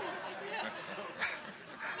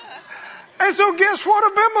 And so guess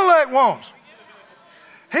what Abimelech wants?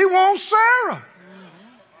 He wants Sarah.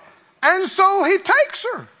 And so he takes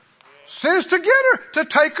her. Sends to get her, to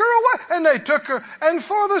take her away. And they took her, and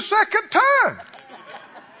for the second time.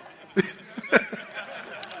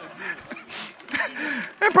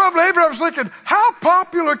 And probably Abraham's thinking, how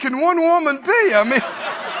popular can one woman be? I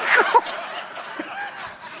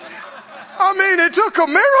I mean, it took a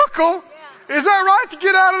miracle. Is that right, to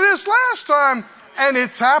get out of this last time? And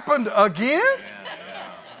it's happened again?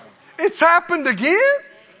 It's happened again?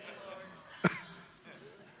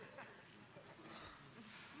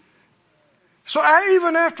 So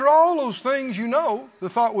even after all those things, the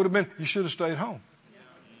thought would have been, you should have stayed home.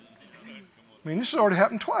 I mean, this has already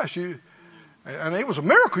happened twice. And it was a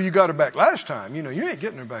miracle you got her back last time. You ain't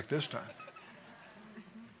getting her back this time.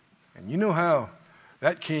 And you know how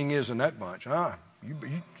that king is in that bunch.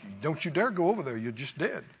 Don't you dare go over there. You're just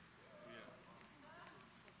dead.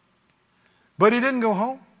 But he didn't go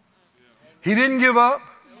home. He didn't give up.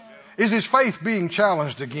 Is his faith being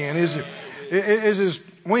challenged again? Is his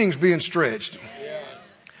wings being stretched?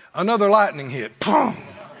 Another lightning hit. Boom.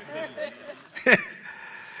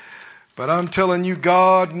 But I'm telling you,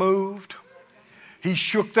 God moved. He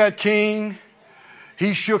shook that king.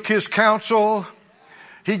 He shook his counsel.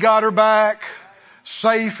 He got her back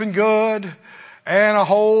safe and good, and a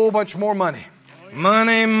whole bunch more money.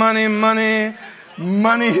 Money and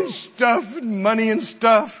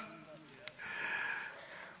stuff.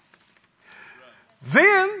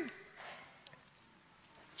 Then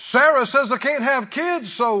Sarah says, I can't have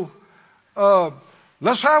kids, so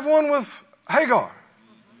let's have one with Hagar.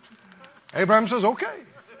 Abraham says, okay.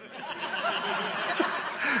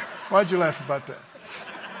 Why'd you laugh about that?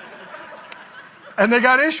 And they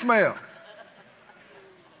got Ishmael.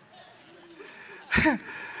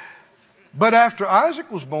 But after Isaac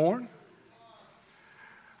was born,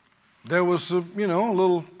 there was a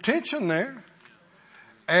little tension there.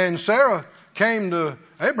 And Sarah came to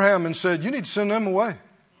Abraham and said, you need to send them away.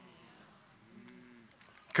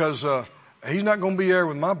 Because he's not going to be there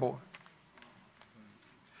with my boy.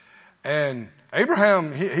 And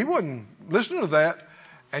Abraham, he wasn't listening to that.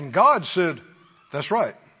 And God said, that's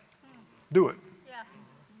right. Do it. Yeah.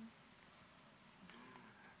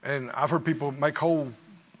 And I've heard people make a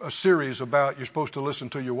series about you're supposed to listen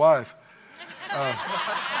to your wife.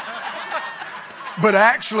 But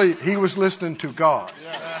actually, he was listening to God.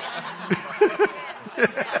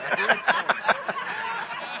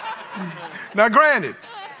 Now granted,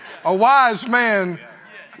 a wise man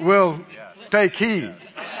will take heed.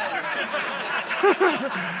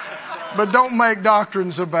 But don't make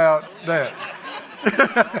doctrines about that.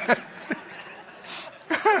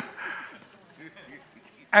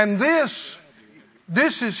 And this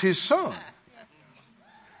is his son.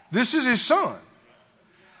 This is his son.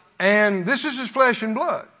 And this is his flesh and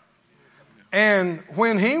blood. And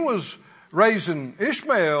when he was raising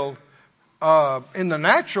Ishmael in the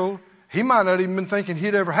natural, he might not even been thinking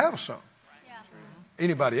he'd ever have a son.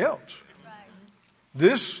 Anybody else.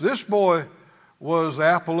 This boy was the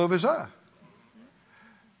apple of his eye.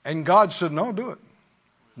 And God said, no, do it.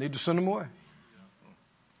 Need to send him away.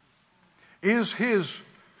 Is his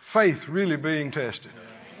faith really being tested?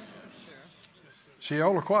 See,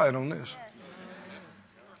 y'all are quiet on this.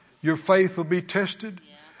 Your faith will be tested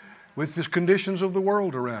with the conditions of the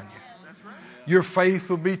world around you. Your faith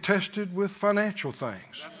will be tested with financial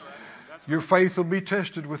things. Your faith will be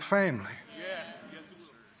tested with family.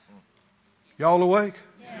 Y'all awake?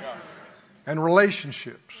 And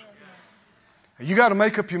relationships. You got to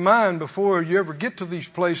make up your mind before you ever get to these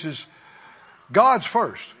places. God's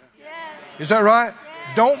first. Is that right?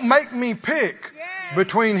 Don't make me pick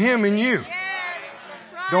between him and you.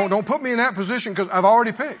 Don't put me in that position, because I've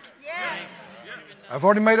already picked. I've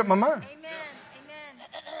already made up my mind.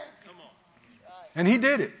 And he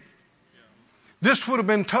did it. This would have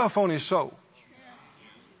been tough on his soul.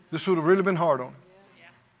 This would have really been hard on him.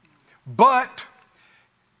 But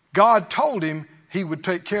God told him he would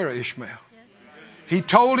take care of Ishmael. He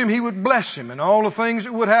told him he would bless him and all the things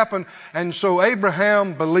that would happen. And so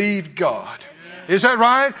Abraham believed God. Is that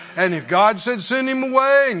right? And if God said send him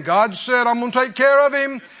away, and God said I'm going to take care of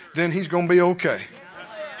him, then he's going to be okay.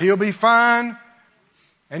 He'll be fine.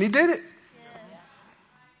 And he did it.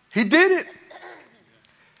 He did it.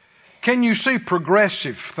 Can you see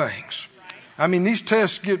progressive things? I mean, these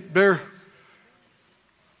tests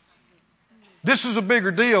this is a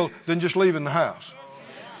bigger deal than just leaving the house.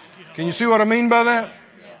 Can you see what I mean by that?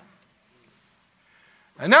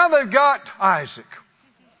 And now they've got Isaac.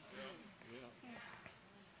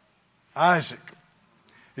 Isaac.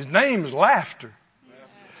 His name is Laughter.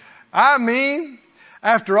 I mean,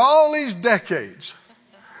 after all these decades,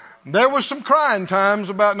 there was some crying times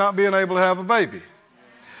about not being able to have a baby.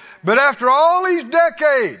 But after all these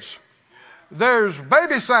decades, there's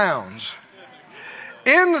baby sounds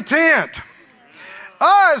in the tent.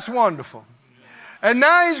 Oh, it's wonderful. And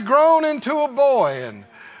now he's grown into a boy and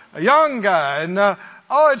a young guy. And,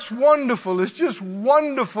 it's wonderful. It's just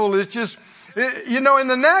wonderful. It's just, In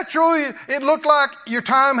the natural, it looked like your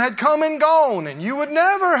time had come and gone, and you would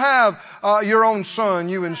never have your own son,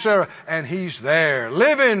 you and Sarah. And he's there,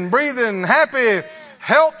 living, breathing, happy,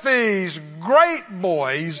 healthy, great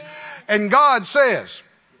boys. And God says,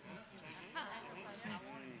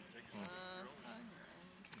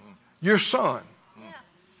 your son,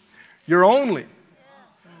 your only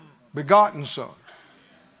begotten son,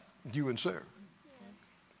 you and Sarah.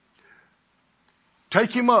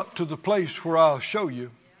 Take him up to the place where I'll show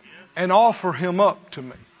you and offer him up to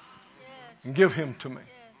me and give him to me.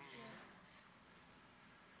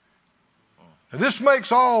 Now, this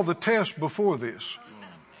makes all the tests before this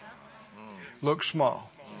look small.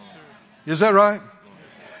 Is that right?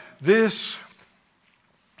 This,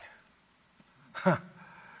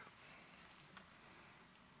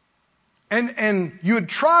 and you'd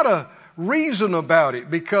try to reason about it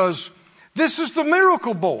because this is the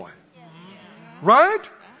miracle boy. Right?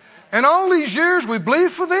 And all these years we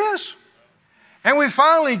believe for this. And we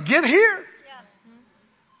finally get here.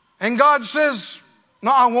 And God says, no,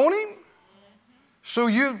 I want him. So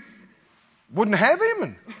you wouldn't have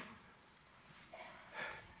him.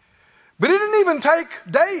 But it didn't even take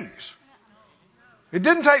days. It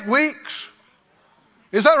didn't take weeks.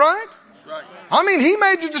 Is that right? That's right. I mean, he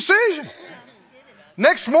made the decision.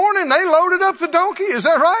 Next morning they loaded up the donkey. Is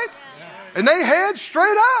that right? And they head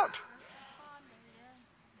straight out.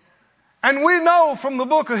 And we know from the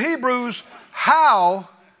book of Hebrews how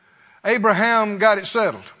Abraham got it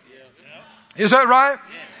settled. Is that right?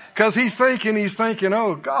 Because he's thinking,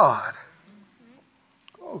 oh God.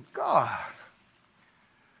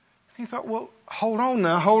 He thought, well, hold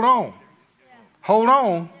on.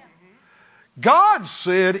 God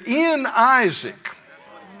said in Isaac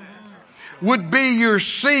would be your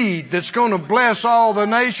seed that's going to bless all the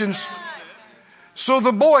nations. So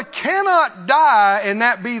the boy cannot die and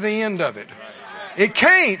that be the end of it. It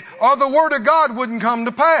can't, or the word of God wouldn't come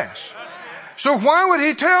to pass. So why would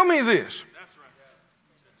he tell me this?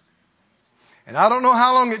 And I don't know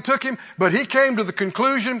how long it took him, but he came to the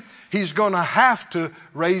conclusion he's going to have to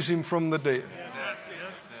raise him from the dead.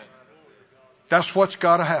 That's what's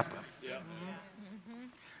got to happen.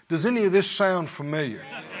 Does any of this sound familiar?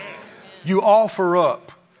 You offer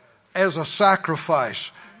up as a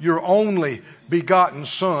sacrifice your only begotten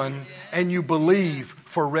son, and you believe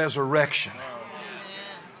for resurrection.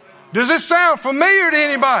 Does this sound familiar to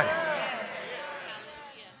anybody?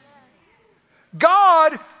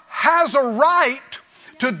 God has a right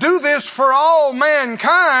to do this for all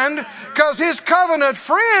mankind because his covenant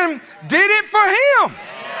friend did it for him.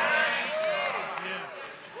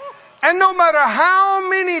 And no matter how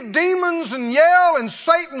many demons and yell and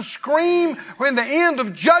Satan scream when the end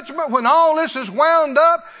of judgment, when all this is wound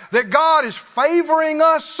up, that God is favoring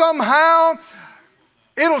us somehow,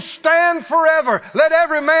 it'll stand forever. Let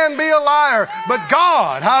every man be a liar. But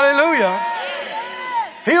God, hallelujah,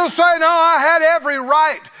 he'll say, no, I had every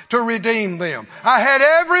right to redeem them. I had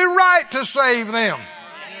every right to save them.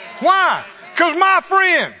 Why? Because my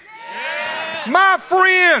friend,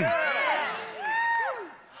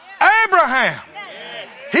 Abraham,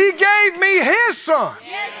 he gave me his son.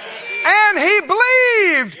 And he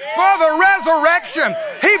believed for the resurrection.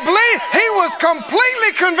 He was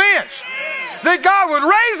completely convinced that God would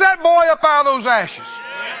raise that boy up out of those ashes.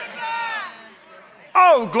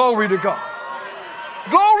 Oh, glory to God.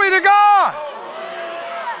 Glory to God.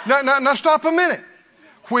 Now stop a minute.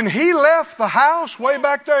 When he left the house way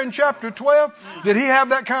back there in chapter 12, did he have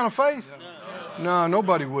that kind of faith? No,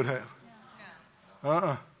 nobody would have.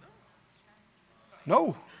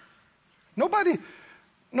 No. Nobody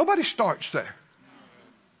starts there.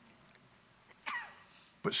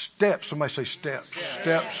 But steps, somebody say steps.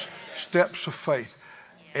 Steps of faith.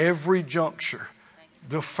 Every juncture,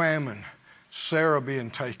 the famine, Sarah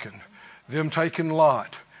being taken, them taking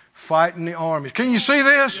Lot, fighting the armies. Can you see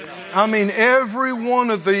this? I mean, every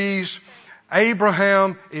one of these,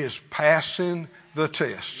 Abraham is passing the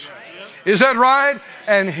test. Is that right?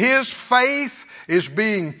 And his faith is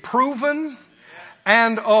being proven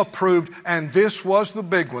and approved. And this was the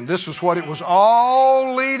big one. This is what it was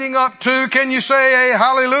all leading up to. Can you say a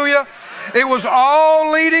hallelujah? It was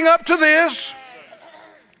all leading up to this.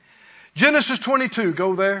 Genesis 22.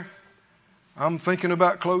 Go there. I'm thinking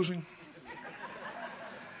about closing.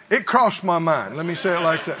 It crossed my mind. Let me say it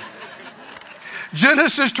like that.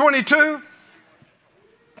 Genesis 22.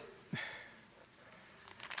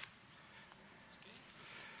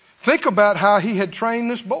 Think about how he had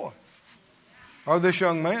trained this boy. Or this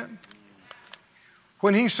young man.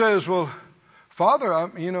 When he says, well, Father,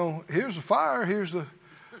 here's the fire, here's the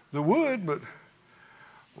wood, but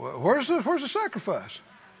where's the sacrifice?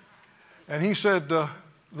 And he said, the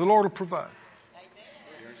Lord will provide.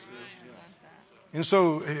 And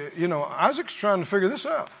so, Isaac's trying to figure this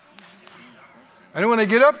out. And when they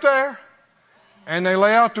get up there and they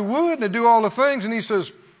lay out the wood and they do all the things, and he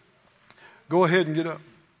says, go ahead and get up.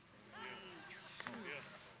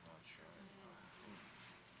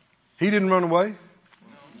 He didn't run away.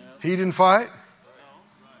 He didn't fight.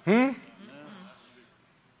 Got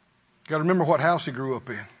to remember what house he grew up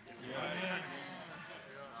in.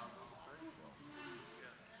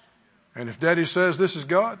 And if Daddy says this is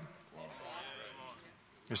God,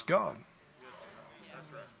 it's God.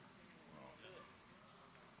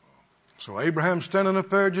 So Abraham's standing up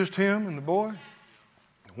there, just him and the boy,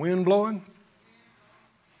 the wind blowing.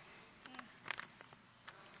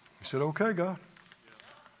 He said, okay, God,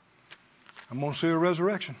 I'm going to see a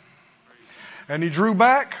resurrection. And he drew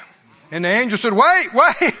back, and the angel said, wait,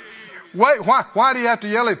 why do you have to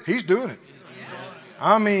yell at him? He's doing it.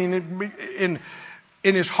 I mean,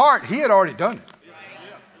 in his heart, he had already done it.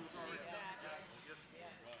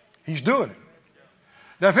 He's doing it.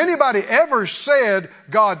 Now, if anybody ever said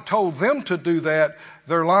God told them to do that,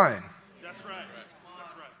 they're lying.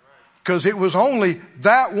 Because it was only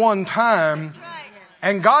that one time,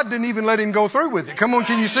 and God didn't even let him go through with it. Come on,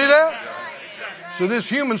 can you see that? So this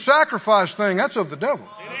human sacrifice thing, that's of the devil.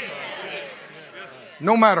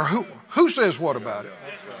 No matter who says what about it.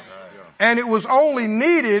 And it was only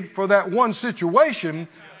needed for that one situation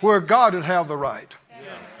where God would have the right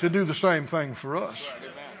to do the same thing for us.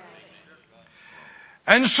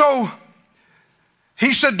 And so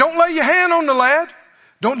he said, don't lay your hand on the lad.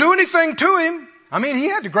 Don't do anything to him. I mean, he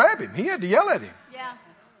had to grab him. He had to yell at him. Yeah.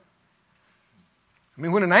 I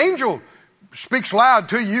mean, when an angel speaks loud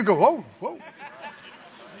to you, you go, whoa, whoa.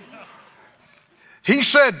 He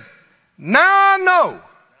said, now I know.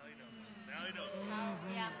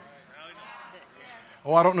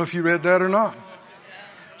 Oh, I don't know if you read that or not.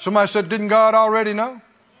 Somebody said, didn't God already know?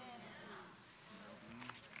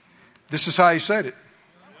 This is how he said it.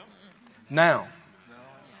 Now,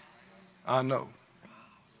 I know.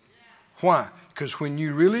 Why? Because when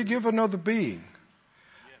you really give another being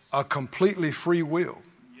a completely free will,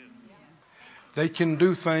 they can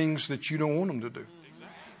do things that you don't want them to do.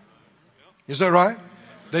 Is that right?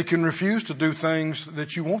 They can refuse to do things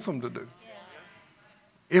that you want them to do.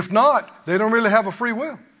 If not, they don't really have a free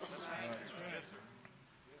will.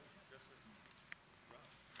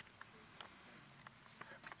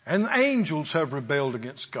 And angels have rebelled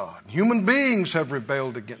against God. Human beings have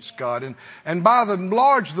rebelled against God. And by the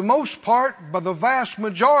large, the most part, by the vast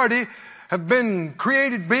majority, have been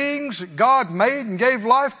created beings that God made and gave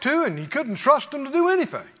life to, and He couldn't trust them to do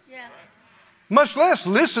anything. Yeah. Much less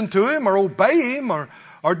listen to Him or obey Him or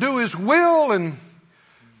do His will.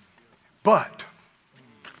 But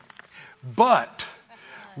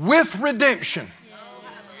with redemption,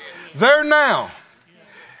 there now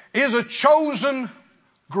is a chosen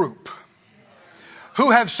group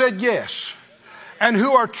who have said yes and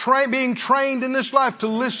who are being trained in this life to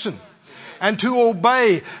listen and to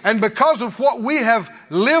obey. And because of what we have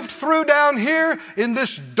lived through down here in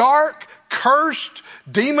this dark, cursed,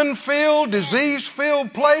 demon-filled,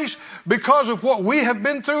 disease-filled place, because of what we have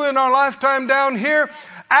been through in our lifetime down here,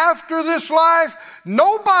 after this life,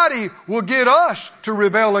 nobody will get us to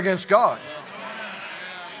rebel against God.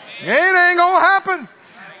 It ain't gonna happen.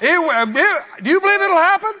 Do you believe it'll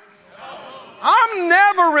happen? I'm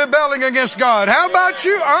never rebelling against God. How about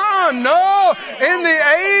you? No. In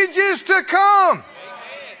the ages to come.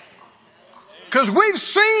 Because we've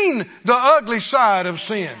seen the ugly side of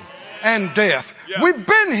sin and death. Yeah. We've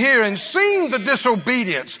been here and seen the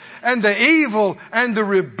disobedience and the evil and the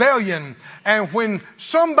rebellion. And when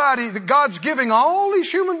God's giving all these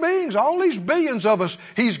human beings, all these billions of us,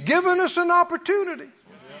 He's given us an opportunity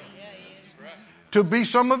to be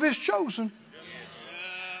some of His chosen.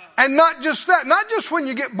 And not just that, not just when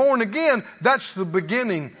you get born again, that's the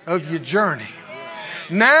beginning of your journey.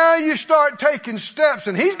 Now you start taking steps,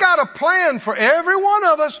 and He's got a plan for every one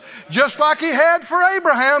of us, just like He had for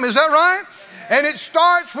Abraham. Is that right? And it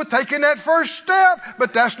starts with taking that first step,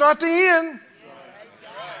 but that's not the end.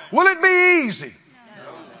 Will it be easy?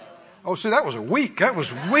 Oh, see, that was weak. That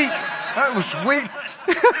was weak. That was weak.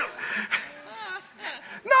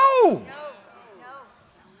 No.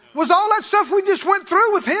 Was all that stuff we just went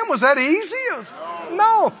through with Him, was that easy?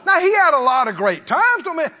 No. Now, He had a lot of great times.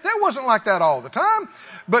 That wasn't like that all the time.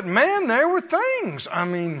 But man, there were things,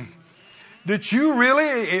 that you really,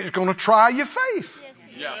 it's going to try your faith.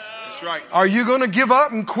 Yeah, that's right. Are you going to give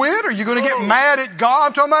up and quit? Are you going to get mad at God?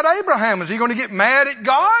 I'm talking about Abraham. Is he going to get mad at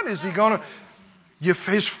God? Is he going to...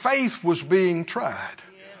 His faith was being tried.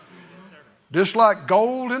 Just like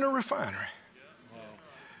gold in a refinery.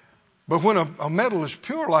 But when a metal is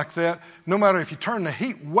pure like that, no matter if you turn the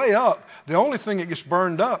heat way up, the only thing that gets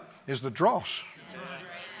burned up is the dross.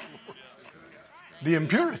 The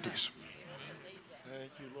impurities.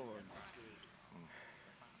 Thank you, Lord.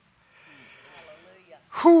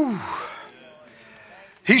 Whew.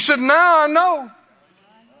 He said, now I know.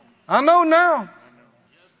 I know now.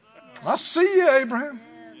 I see you, Abraham.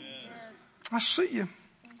 I see you.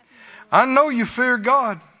 I know you fear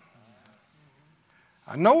God.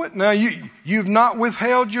 I know it. Now you've not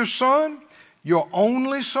withheld your son, your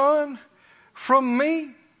only son, from me.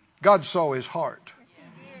 God saw his heart.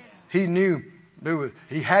 He knew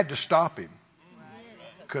he had to stop him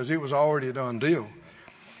because it was already a done deal.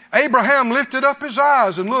 Abraham lifted up his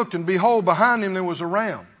eyes and looked, and behold, behind him there was a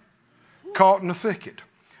ram caught in the thicket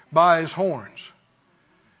by his horns.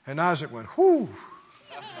 And Isaac went, whoo.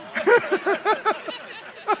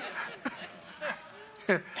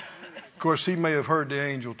 Of course, he may have heard the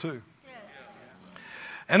angel too.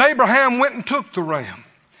 And Abraham went and took the ram,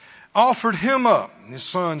 offered him up, and his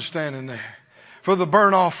son standing there for the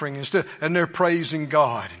burnt offering instead, and they're praising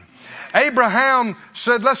God. And Abraham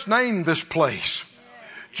said, let's name this place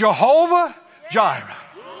Jehovah Jireh.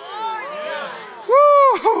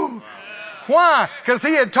 Woo! Why? Because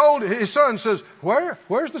he had told his son, says,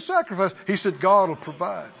 where's the sacrifice? He said, God will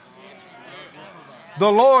provide.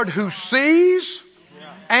 The Lord who sees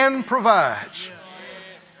and provides.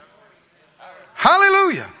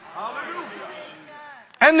 Hallelujah.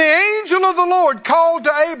 And the angel of the Lord called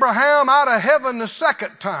to Abraham out of heaven the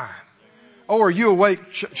second time. Oh, are you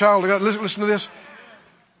awake, child of God? Listen to this.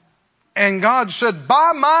 And God said,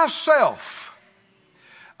 by myself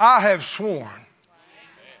I have sworn.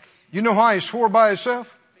 You know why he swore by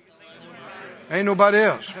himself? Ain't nobody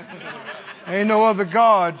else. Ain't no other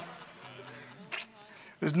God.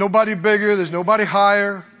 There's nobody bigger. There's nobody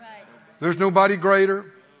higher. There's nobody greater.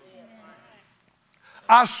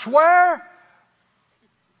 I swear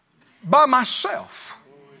by myself.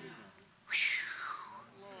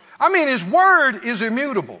 I mean, his word is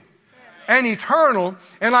immutable and eternal.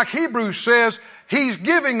 And like Hebrews says, he's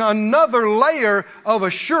giving another layer of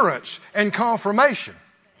assurance and confirmation.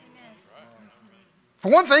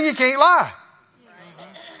 For one thing, he can't lie.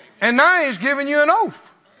 And now he's giving you an oath.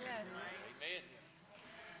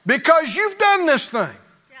 Because you've done this thing.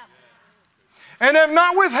 And have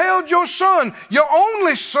not withheld your son, your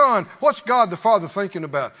only son. What's God the Father thinking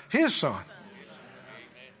about? His son.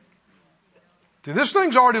 See, this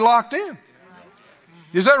thing's already locked in.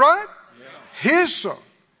 Is that right? His son.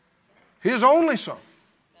 His only son.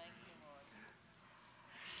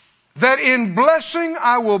 That in blessing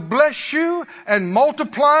I will bless you, and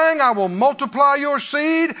multiplying I will multiply your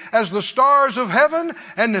seed as the stars of heaven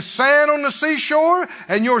and the sand on the seashore,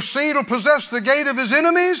 and your seed will possess the gate of his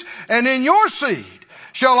enemies, and in your seed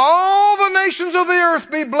shall all the nations of the earth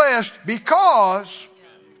be blessed, because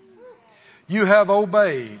you have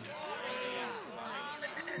obeyed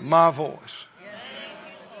my voice.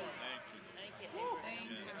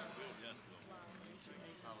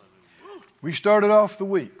 We started off the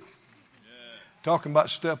week talking about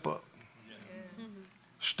step up.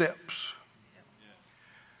 Steps.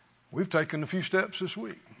 We've taken a few steps this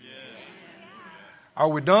week. Are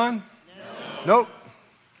we done? Nope.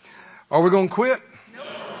 Are we going to quit?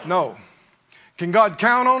 No. Can God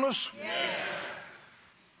count on us?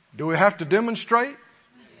 Do we have to demonstrate?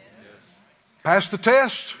 Pass the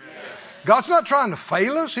test? God's not trying to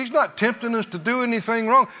fail us. He's not tempting us to do anything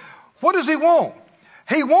wrong. What does he want?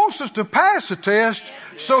 He wants us to pass the test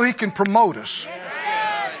so he can promote us.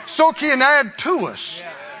 So he can add to us.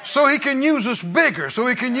 So he can use us bigger. So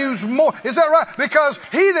he can use more. Is that right? Because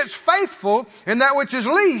he that's faithful in that which is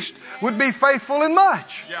least would be faithful in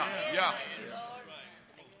much.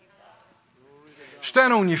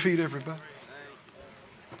 Stand on your feet, everybody.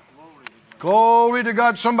 Glory to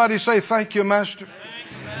God. Somebody say, thank you, Master.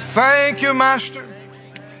 Thank you, Master.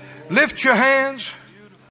 Lift your hands.